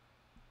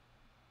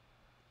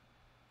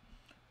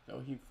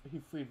 So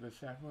he freed the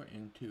settler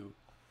into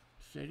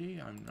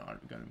city. I'm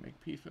not gonna make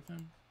peace with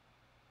him.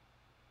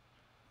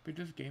 But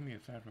just gave me a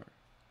settler.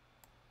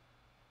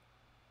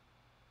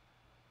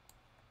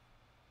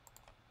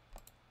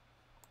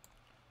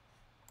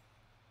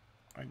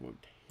 I will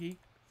take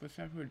the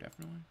settler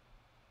definitely.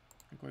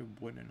 Like why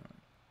wouldn't I?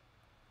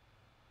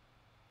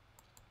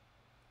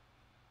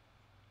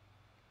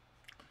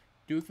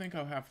 Do you think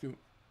I'll have to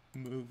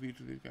move each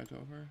of these guys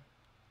over?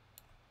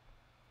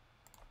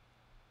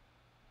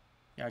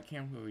 Yeah, I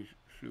can't really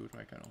shoot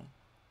like at all.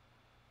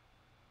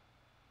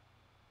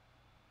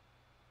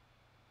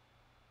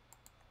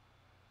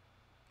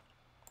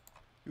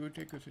 You would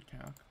take this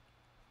attack.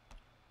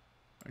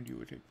 And you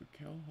would take the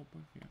kill,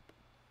 hopefully. Yep.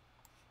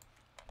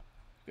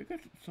 They got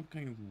some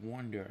kind of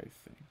wonder, I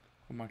think.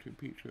 For Machu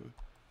Picchu.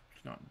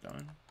 It's not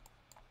done.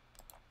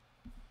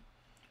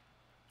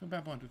 So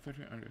Babylon's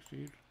officially under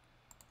siege.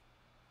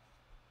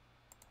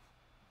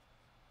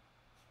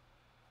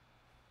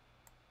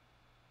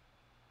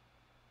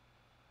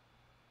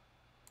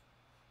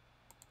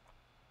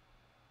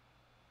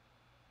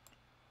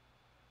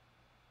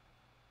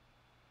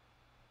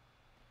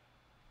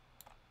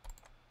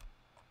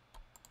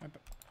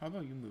 How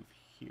about you move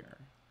here?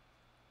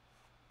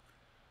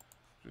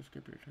 Just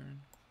skip your turn.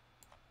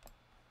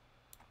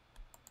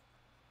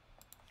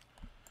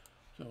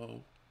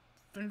 So,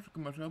 finish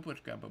commercial up, let's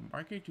grab a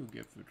market to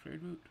get the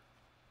trade route.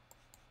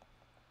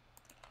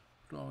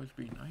 Which will always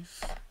be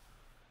nice.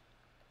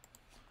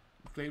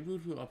 Trade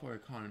routes will up our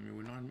economy.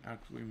 We're not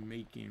actually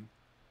making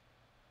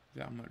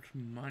that much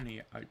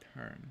money a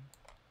turn.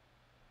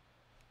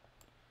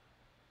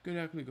 Could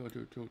actually go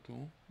to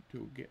total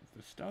to get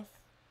the stuff.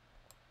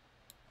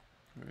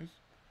 There is.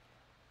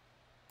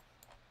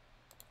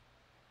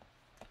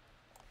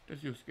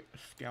 Let's do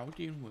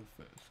scouting with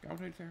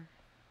scout right there.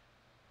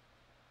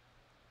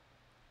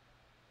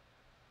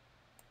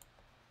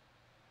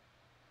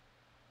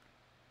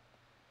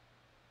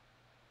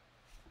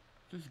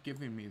 Just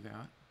giving me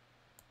that.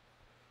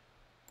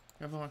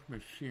 Have a lot of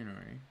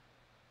machinery.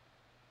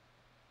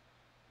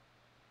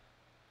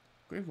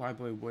 Grave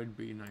library would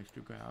be nice to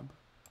grab.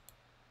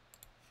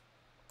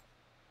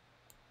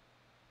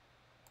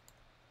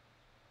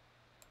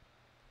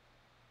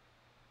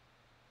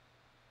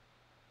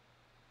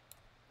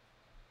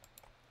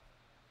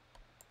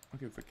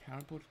 Okay, if the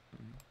catapult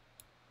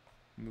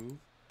move,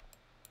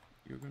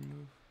 you're gonna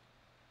move.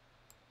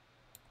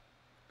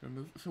 Gonna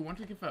move. So once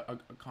you get the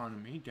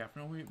economy,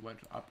 definitely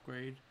let's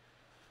upgrade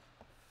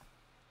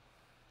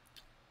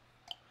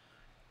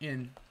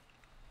in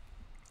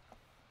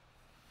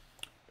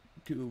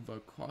to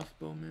the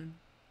crossbowman.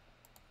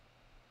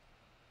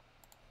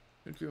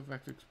 Since you have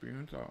X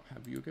experience, I'll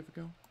have you give a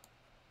go.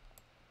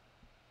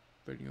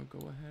 But you'll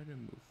go ahead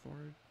and move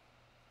forward.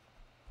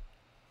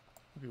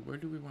 Okay, where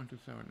do we want to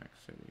sell our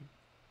next city?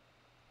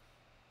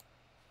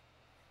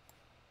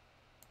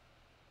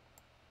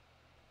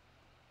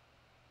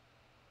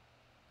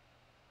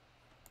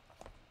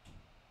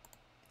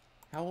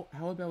 How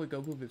about we go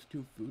with this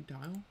 2 food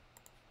tile?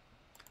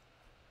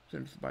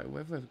 Since by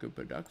weather has good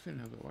production,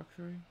 has a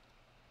luxury.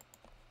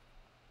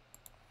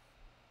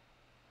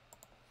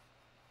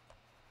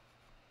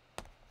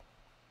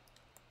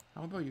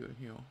 How about you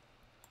heal?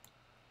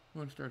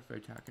 We'll start by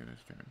attacking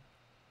this turn.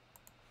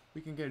 We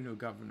can get a new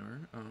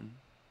governor.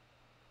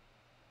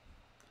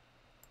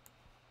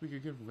 We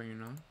could give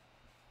Reina.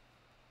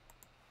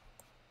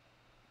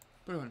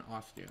 Put her in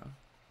Ostia.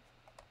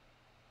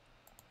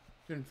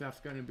 Since that's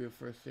going to be a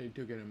first city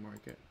to get a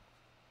market.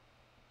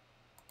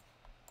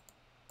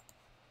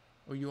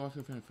 Oh, you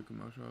also finished the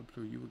commercial up, so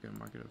you will get a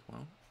market as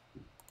well.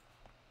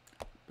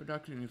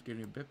 Production is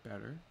getting a bit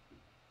better.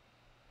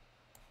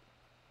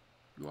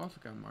 You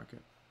also got a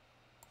market.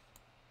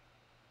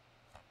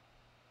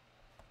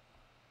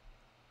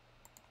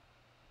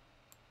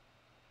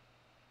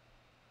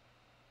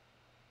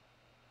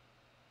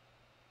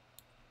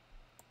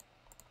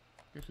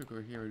 Guess we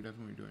go here, it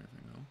doesn't really do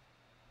anything though.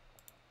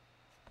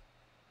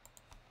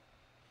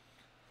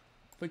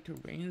 But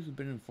terrain has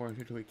been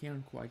enforced so we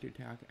can't quite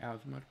attack as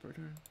much per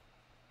turn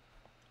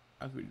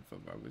as we did for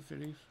other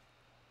cities.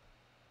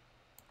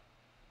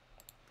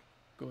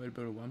 Go ahead and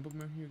build a one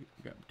bomber here,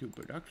 get 2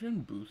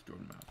 production, boost or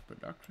mass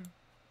production.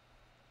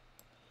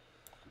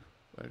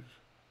 Let's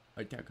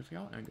attack a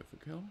scout and get the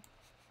kill.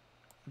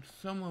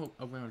 Some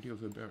around here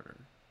is better.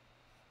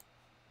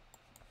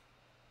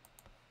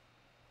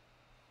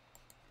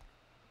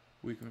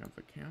 We can have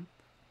the camp,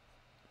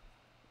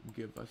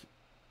 give us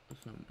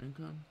some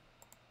income.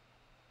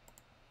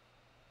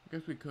 I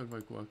guess we could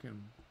like walk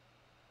in.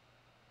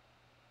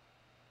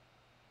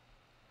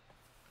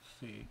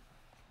 See.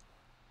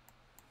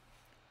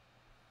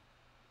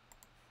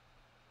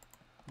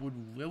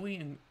 Would really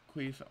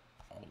increase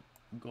our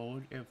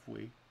gold if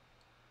we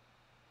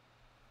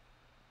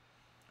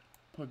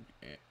put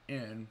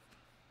in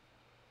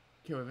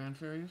caravan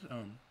series.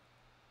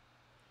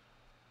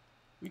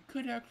 We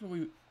could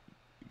actually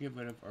get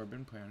rid of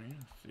urban planning.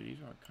 Cities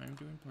are kind of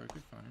doing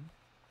pretty fine,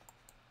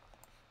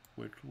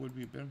 which would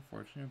be a bit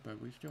unfortunate, but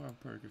we still have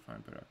pretty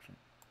fine production.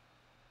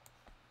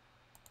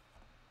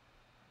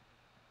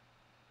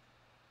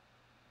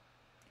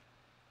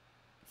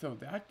 So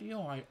that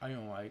deal I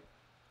don't like.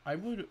 I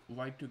would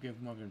like to give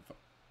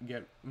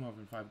get more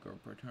than 5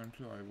 gold per turn,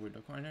 so I would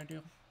decline that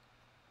deal.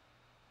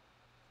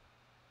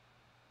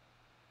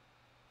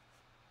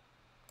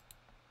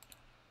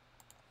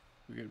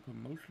 We get a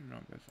promotion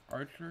on this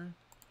archer.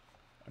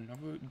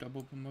 Another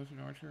double promotion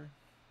archer.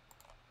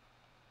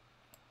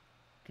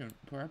 Can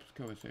perhaps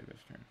kill a save this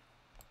turn.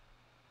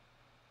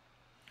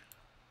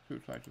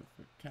 Shoot sides with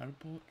the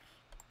catapults.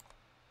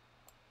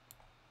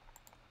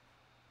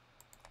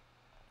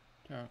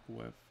 Attack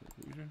with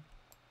the legion.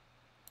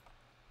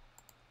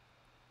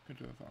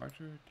 Control with the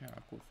archer.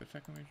 Attack with the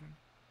second legion.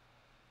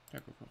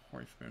 Attack with the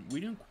horseman. We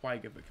didn't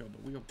quite get the kill,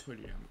 but we were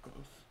pretty damn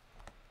close.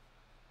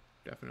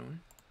 Definitely.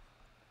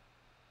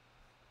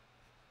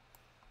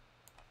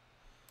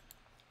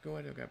 Go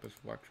ahead and grab this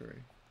luxury.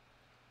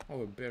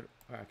 Oh, a bit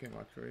lacking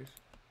luxuries.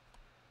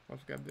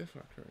 Let's grab this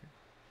luxury.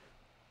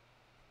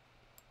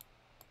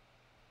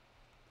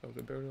 So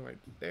the builder right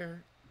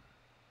there.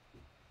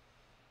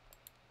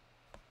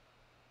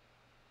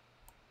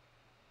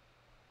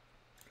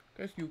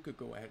 Guess you could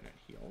go ahead and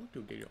heal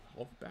to get your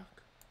health back.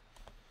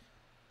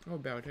 Oh,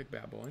 Battletech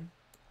Babylon.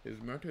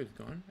 His murder is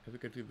gone, as you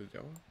can see with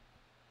Zero.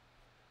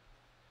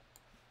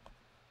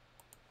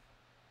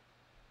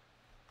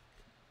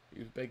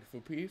 He's begging for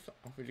peace,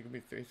 offers to give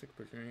me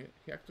 36%.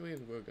 He actually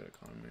has a really good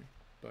economy,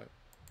 but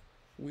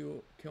we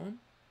will kill him.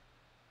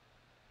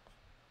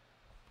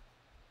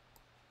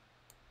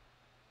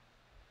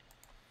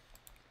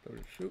 Go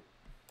to shoot.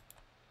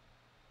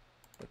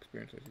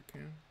 Experience as you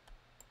can.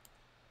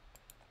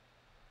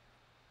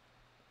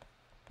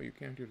 But you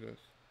can't do this.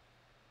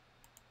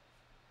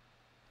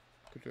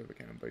 Control the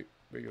cannon, but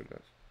you does.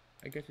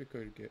 I guess you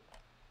could get.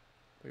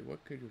 Wait,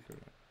 what could you do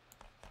that?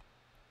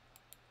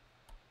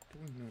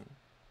 Don't know.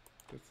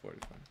 Just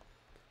 45.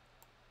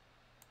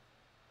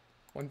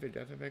 Once it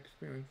does have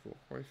experience for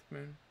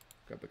horsemen,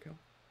 grab a kill.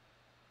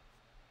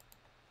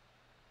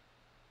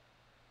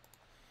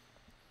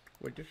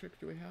 What districts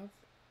do we have?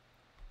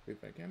 We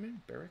have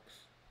backgammon, barracks,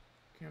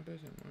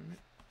 campus, and monument.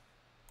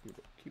 We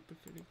will keep the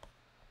city.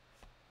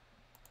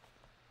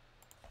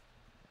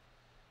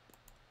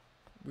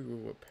 We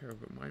will repair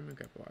the monument,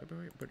 grab the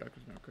library, but that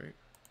is not great.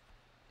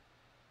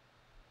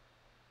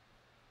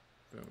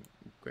 So,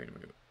 great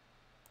anyway.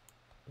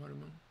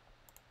 Watermelon.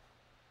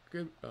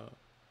 Good,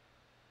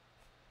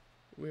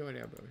 we already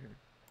have over here.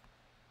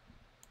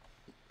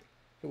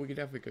 So we could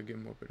definitely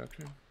get more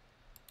production.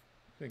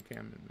 Send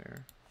Cam in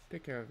there.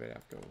 Take care of it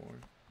after a war.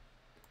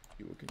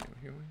 You will continue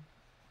healing.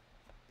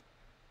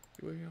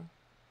 You will heal.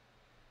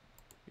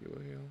 You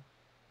will heal.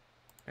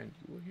 And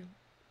you will heal.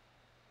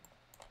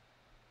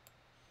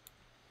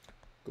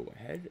 Go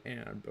ahead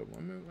and build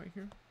one move right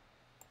here.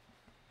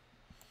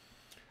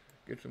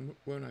 Get some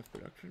real nice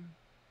production.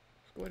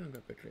 Let's go ahead and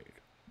get the trade.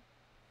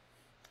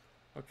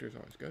 Luxury is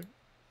always good.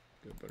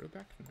 Good butter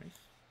back, nice.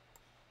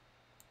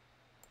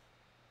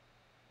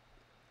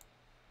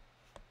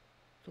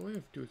 So we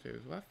have 2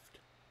 saves left.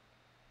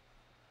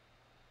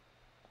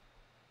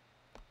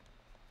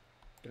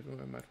 Doesn't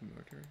have much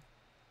military.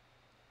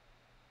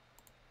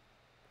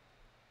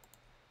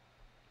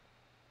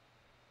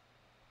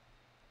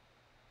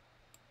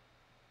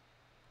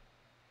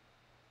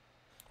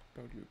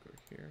 About you go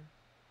here.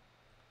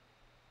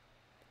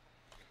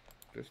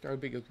 To start,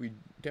 because we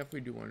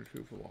definitely do want to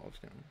shoot for walls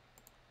down.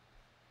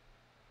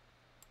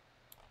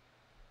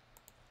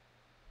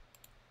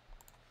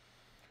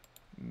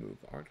 Move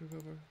archers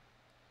over.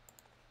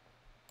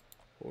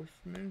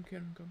 Horsemen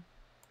can come.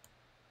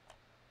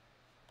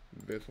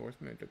 This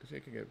horseman took a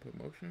second to get a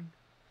promotion.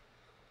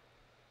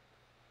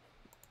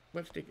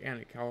 Let's take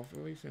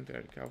anti-cavalry since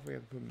anti-cavalry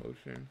has a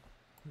promotion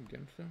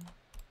against them.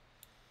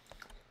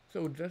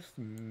 So just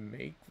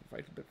make the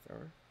fight a bit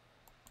fairer.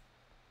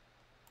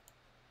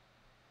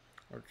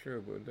 Archer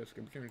with this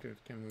opportunity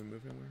can we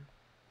move anywhere?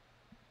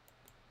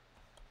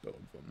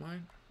 build for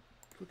mine.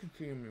 So we can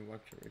see how many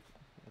luxuries.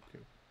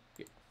 Okay.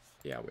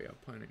 Yeah, we have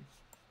plenty.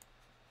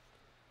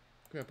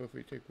 Except if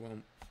we take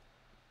one,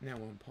 now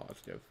one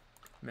positive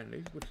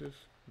amenities, which is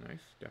nice,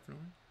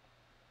 definitely.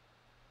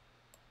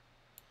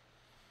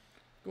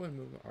 Go ahead and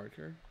move the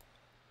archer.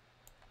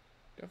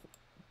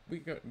 We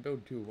got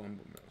build 2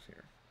 lumber mills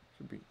here.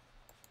 Should be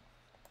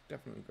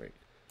definitely great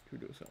to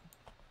do so.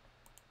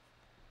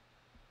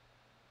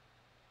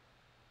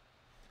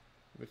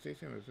 The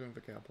station is in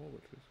the capital,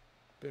 which is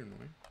a bit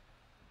annoying.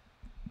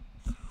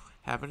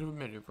 Have it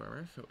admitted for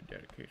us, so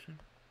dedication.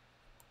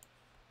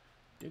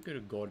 Did get a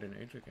golden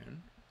age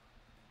again.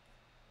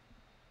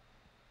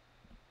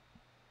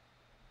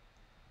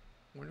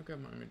 Wanna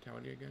grab my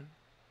mentality again?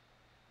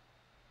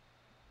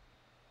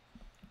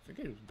 I think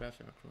it was best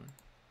actually.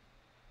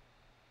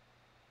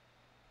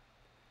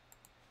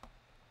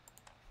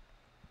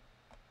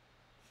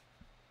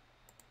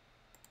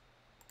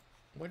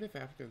 What if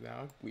after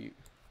that we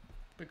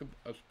pick up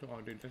a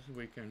starter just so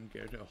we can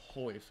get a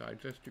holy side,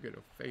 just to get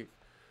a faith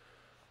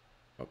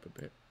up a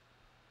bit?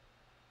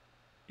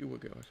 You will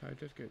get a side,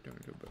 just get down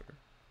to better.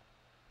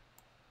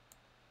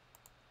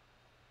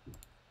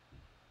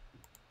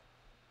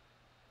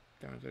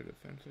 Down to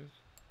defenses.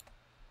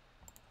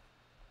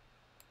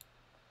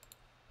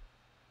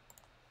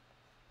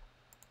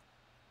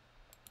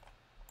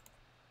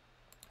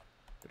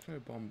 Let's try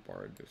to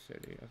bombard the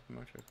city as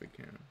much as we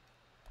can.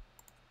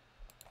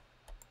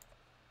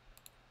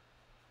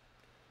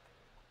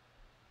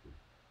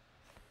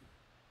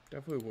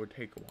 Definitely will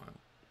take a while.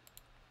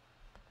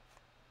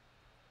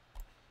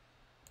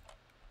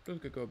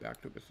 Just gonna go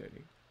back to the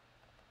city.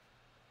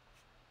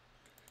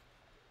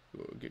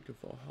 We'll get to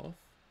full health.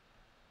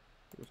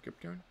 We'll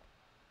skip turn.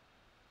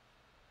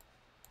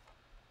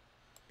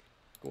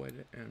 Go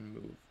ahead and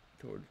move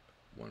towards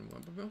one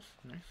lumber mills.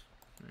 Nice,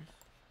 nice.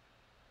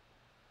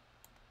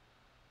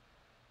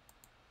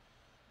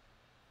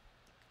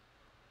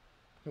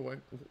 So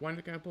one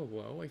the guy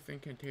below, I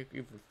think, can take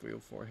either 3 or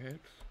 4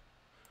 hits.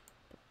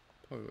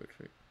 Probably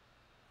retreat.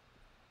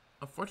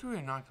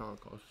 Unfortunately, not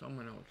Oracle.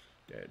 Someone else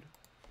did.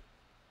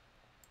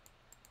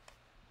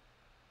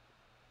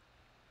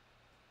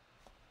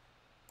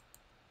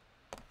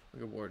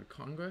 We award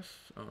Congress.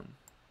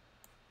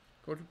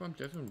 Culture bump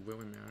doesn't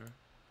really matter.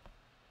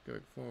 Get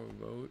like 4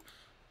 votes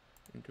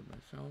into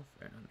myself,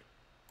 and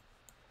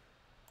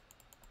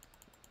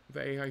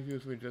the AI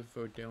usually just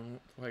vote down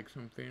like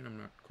something. I'm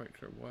not quite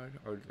sure what,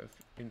 or just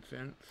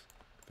incense.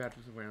 That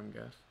is a random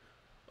guess.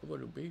 What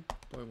it'll be?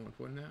 Probably won't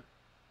win that.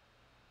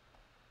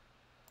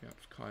 Yeah,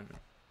 it's cotton.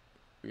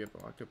 We have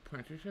active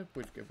apprenticeship,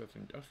 which gives us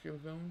industrial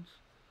zones.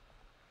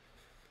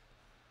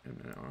 And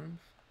then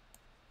arms.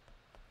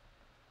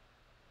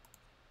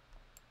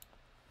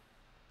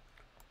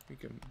 We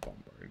can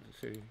bombard the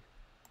city.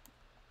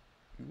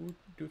 You would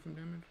do some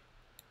damage.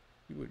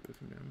 You would do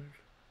some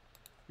damage.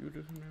 You would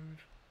do some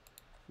damage.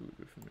 You would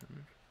do some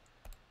damage.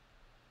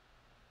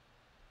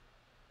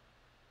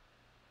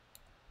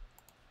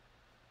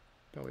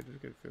 Probably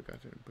just get a few guys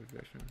in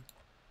position.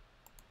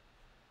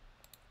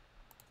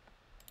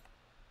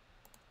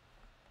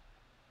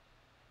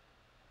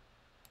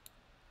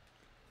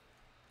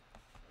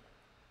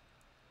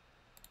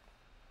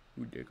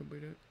 Who did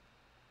complete it?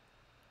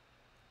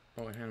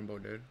 Oh, Hannibal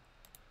did.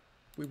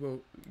 We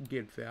will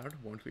get that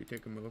once we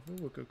take him over,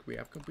 because we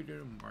have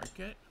completed a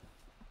market.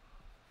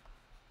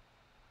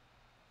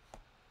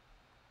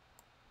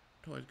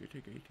 Toys could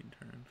take 18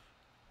 turns.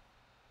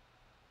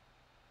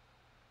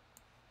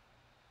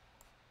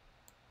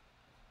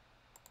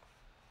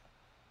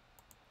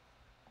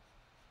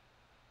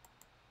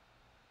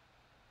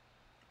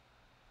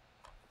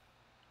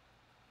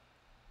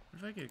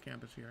 If I get a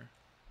campus here,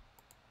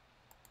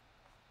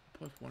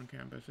 plus 1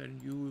 campus, then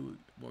you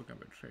work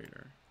up a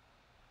trader.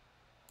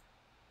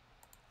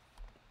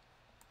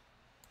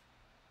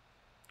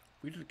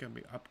 We just can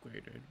be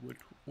upgraded, which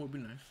will be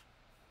nice.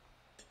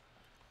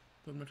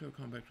 But I'm not sure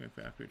combat train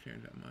factory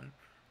change that much.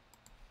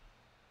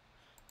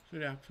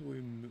 Should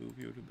actually move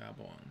you to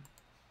Babylon.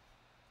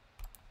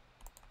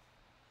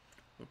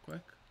 Real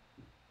quick.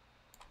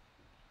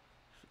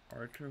 So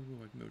Archer will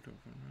like move to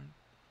one.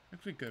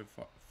 Actually could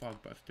have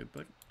fog busted,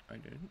 but I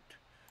didn't.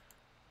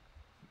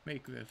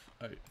 Make this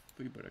a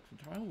 3-but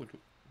tile, which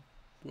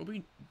will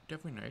be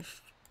definitely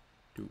nice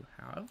to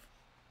have.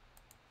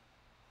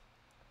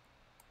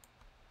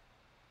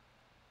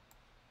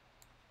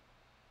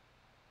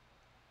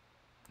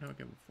 Now I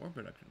give a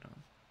 4-but tile.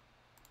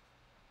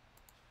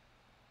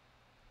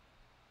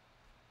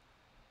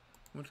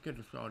 Let's get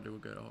this all do a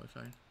good all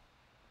aside.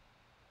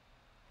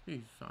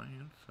 He's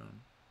science,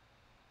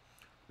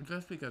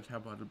 just because how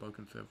about the book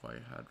and if I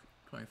had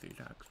 23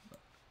 attacks, but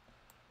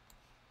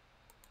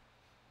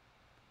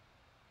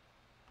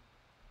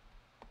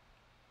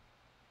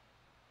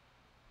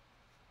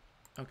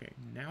okay,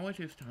 now it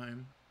is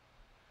time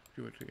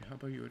to retreat. How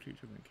about you retreat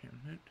to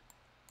encampment?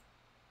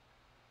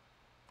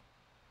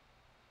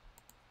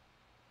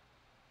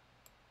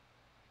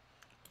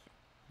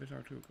 This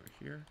R2 will go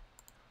here.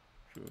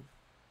 So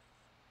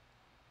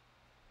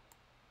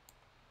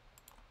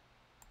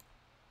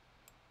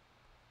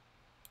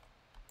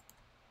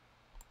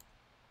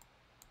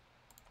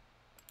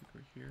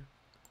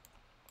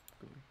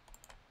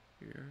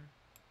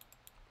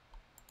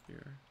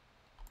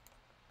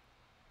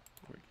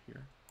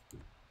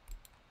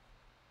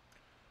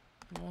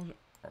The walls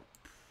are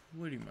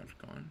pretty much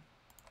gone.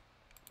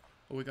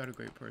 Oh, we got a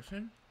great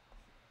person.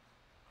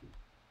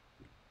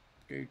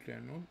 Great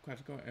general,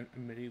 classical and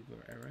medieval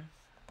era.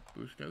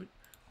 Boost out.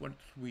 Once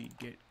we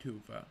get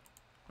to the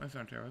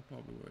Renaissance era,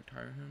 probably will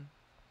retire him.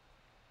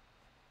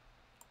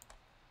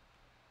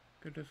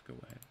 Could just go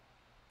ahead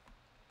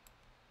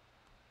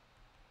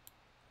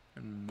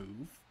and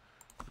move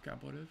the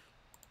capital is.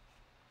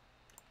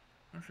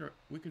 I'm sure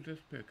we could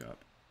just pick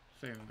up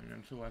sailing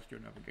and celestial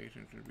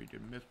navigation since we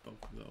did miss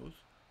both of those.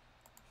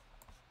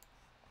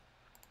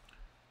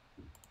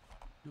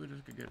 You would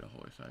just could get a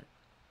holy site.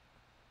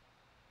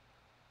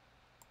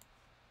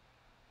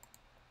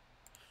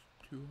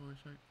 2 holy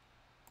sites.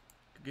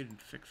 Could get in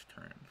 6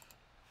 turns.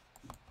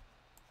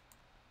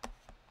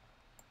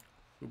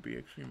 Would be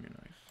extremely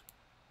nice.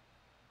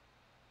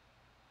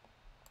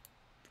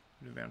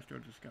 An advanced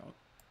towards the scout.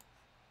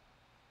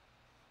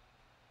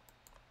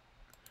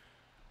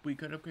 We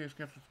could upgrade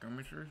scouts with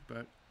skirmishers,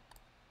 but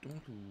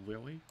don't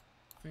really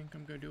think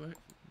I'm gonna do it.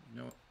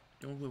 No,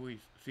 don't really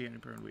see any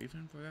apparent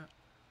reason for that.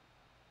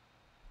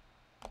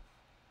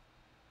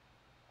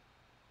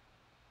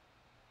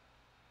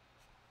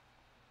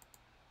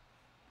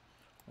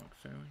 Walk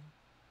sailing.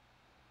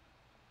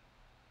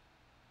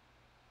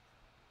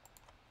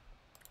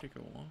 Take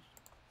a walls.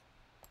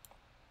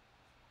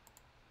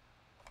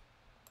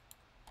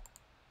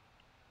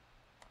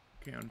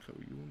 Cancel,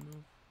 you will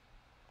move.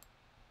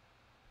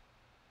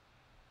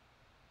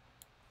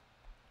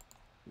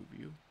 Move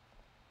you.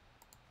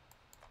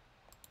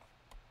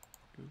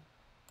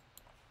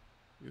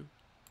 You.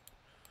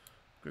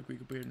 Quick, we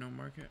could be at no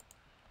market.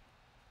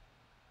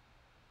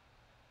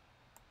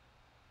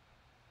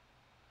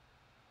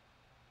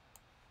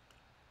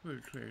 We're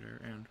a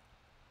trader, and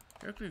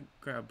actually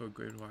grab a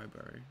great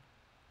library.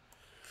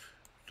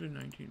 Do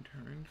 19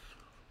 turns.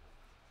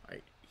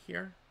 Right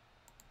here.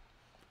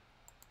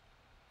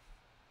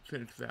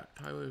 Since that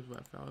tile is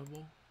less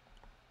valuable.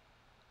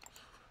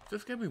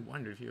 This can be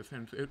wonders here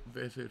since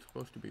this is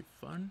supposed to be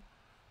fun.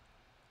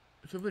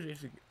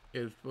 Civilization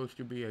is supposed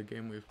to be a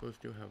game where you're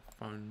supposed to have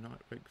fun,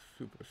 not like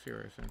super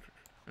serious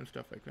and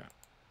stuff like that.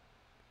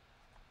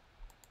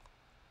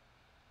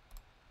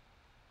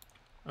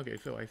 Okay,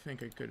 so I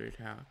think I could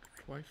attack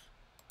twice.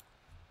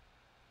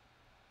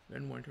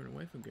 Then 1 turn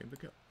away from game to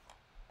kill.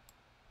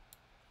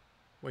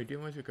 Wait,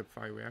 didn't realize we could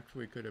fire react, so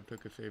we could have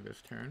took a save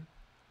this turn.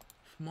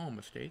 Small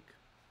mistake.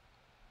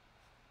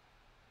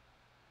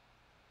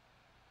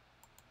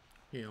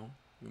 Heal.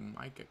 You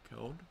might get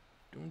killed.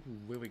 Don't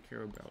really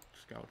care about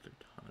scouts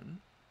a ton.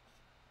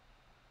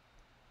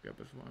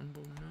 Grab us one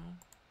boom now.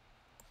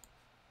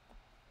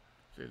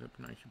 Saves up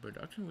nice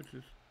production, which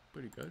is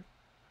pretty good.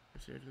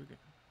 Let's see it again.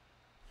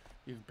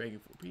 He's begging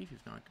for peace,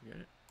 he's not gonna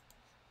get it.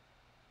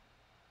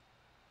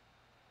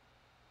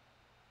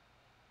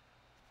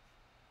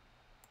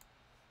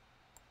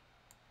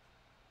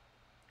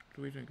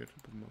 Trajan gets a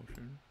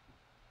promotion.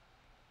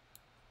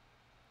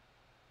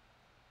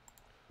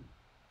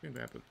 Can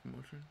grab a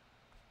promotion.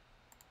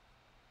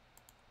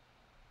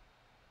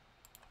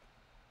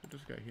 Let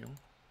this guy heal.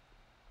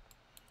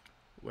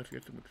 Let's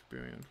get some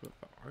experience with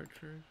the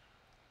archers.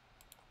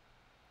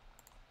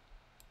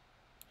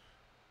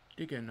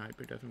 Did get a knight,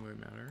 but it doesn't really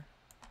matter.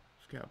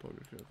 Scout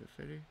borders of the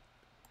city.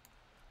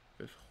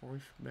 This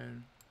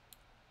horseman,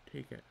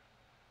 take it.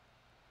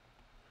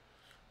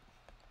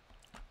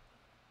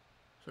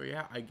 So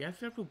yeah, I guess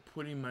that will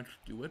pretty much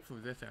do it for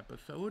this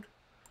episode.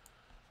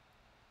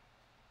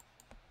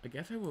 I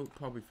guess I will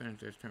probably finish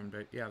this term,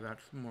 but yeah,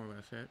 that's more or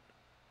less it.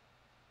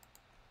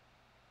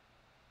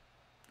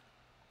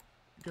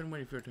 Getting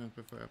ready for turns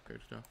before I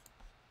upgrade stuff.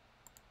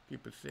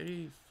 Keep a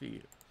city,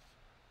 see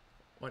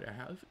what it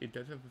has. It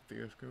does have a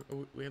theater.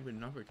 Oh, we have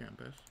another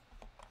campus.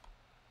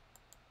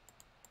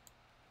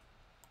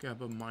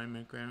 Grab a mine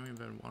make granary,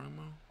 then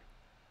watermill.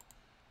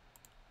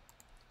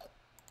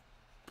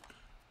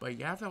 But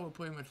yeah, that will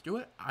pretty much do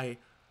it. I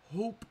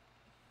hope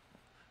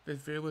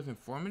this video was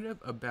informative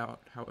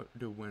about how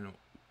to win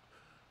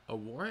a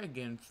war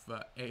against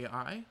the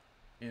AI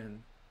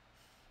in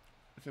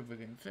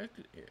Civilization 6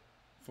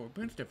 for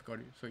Prince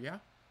difficulty. So yeah,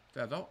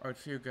 that's all. I'll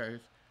see you guys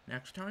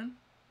next time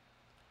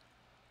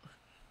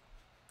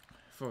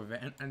for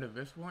the end of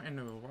this war, and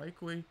I will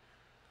likely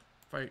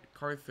fight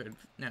Carthage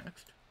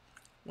next.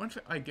 Once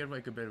I get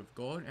like a bit of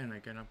gold and I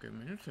can upgrade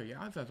minutes. So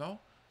yeah, that's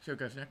all. See you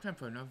guys next time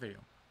for another video.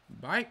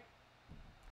 Bye!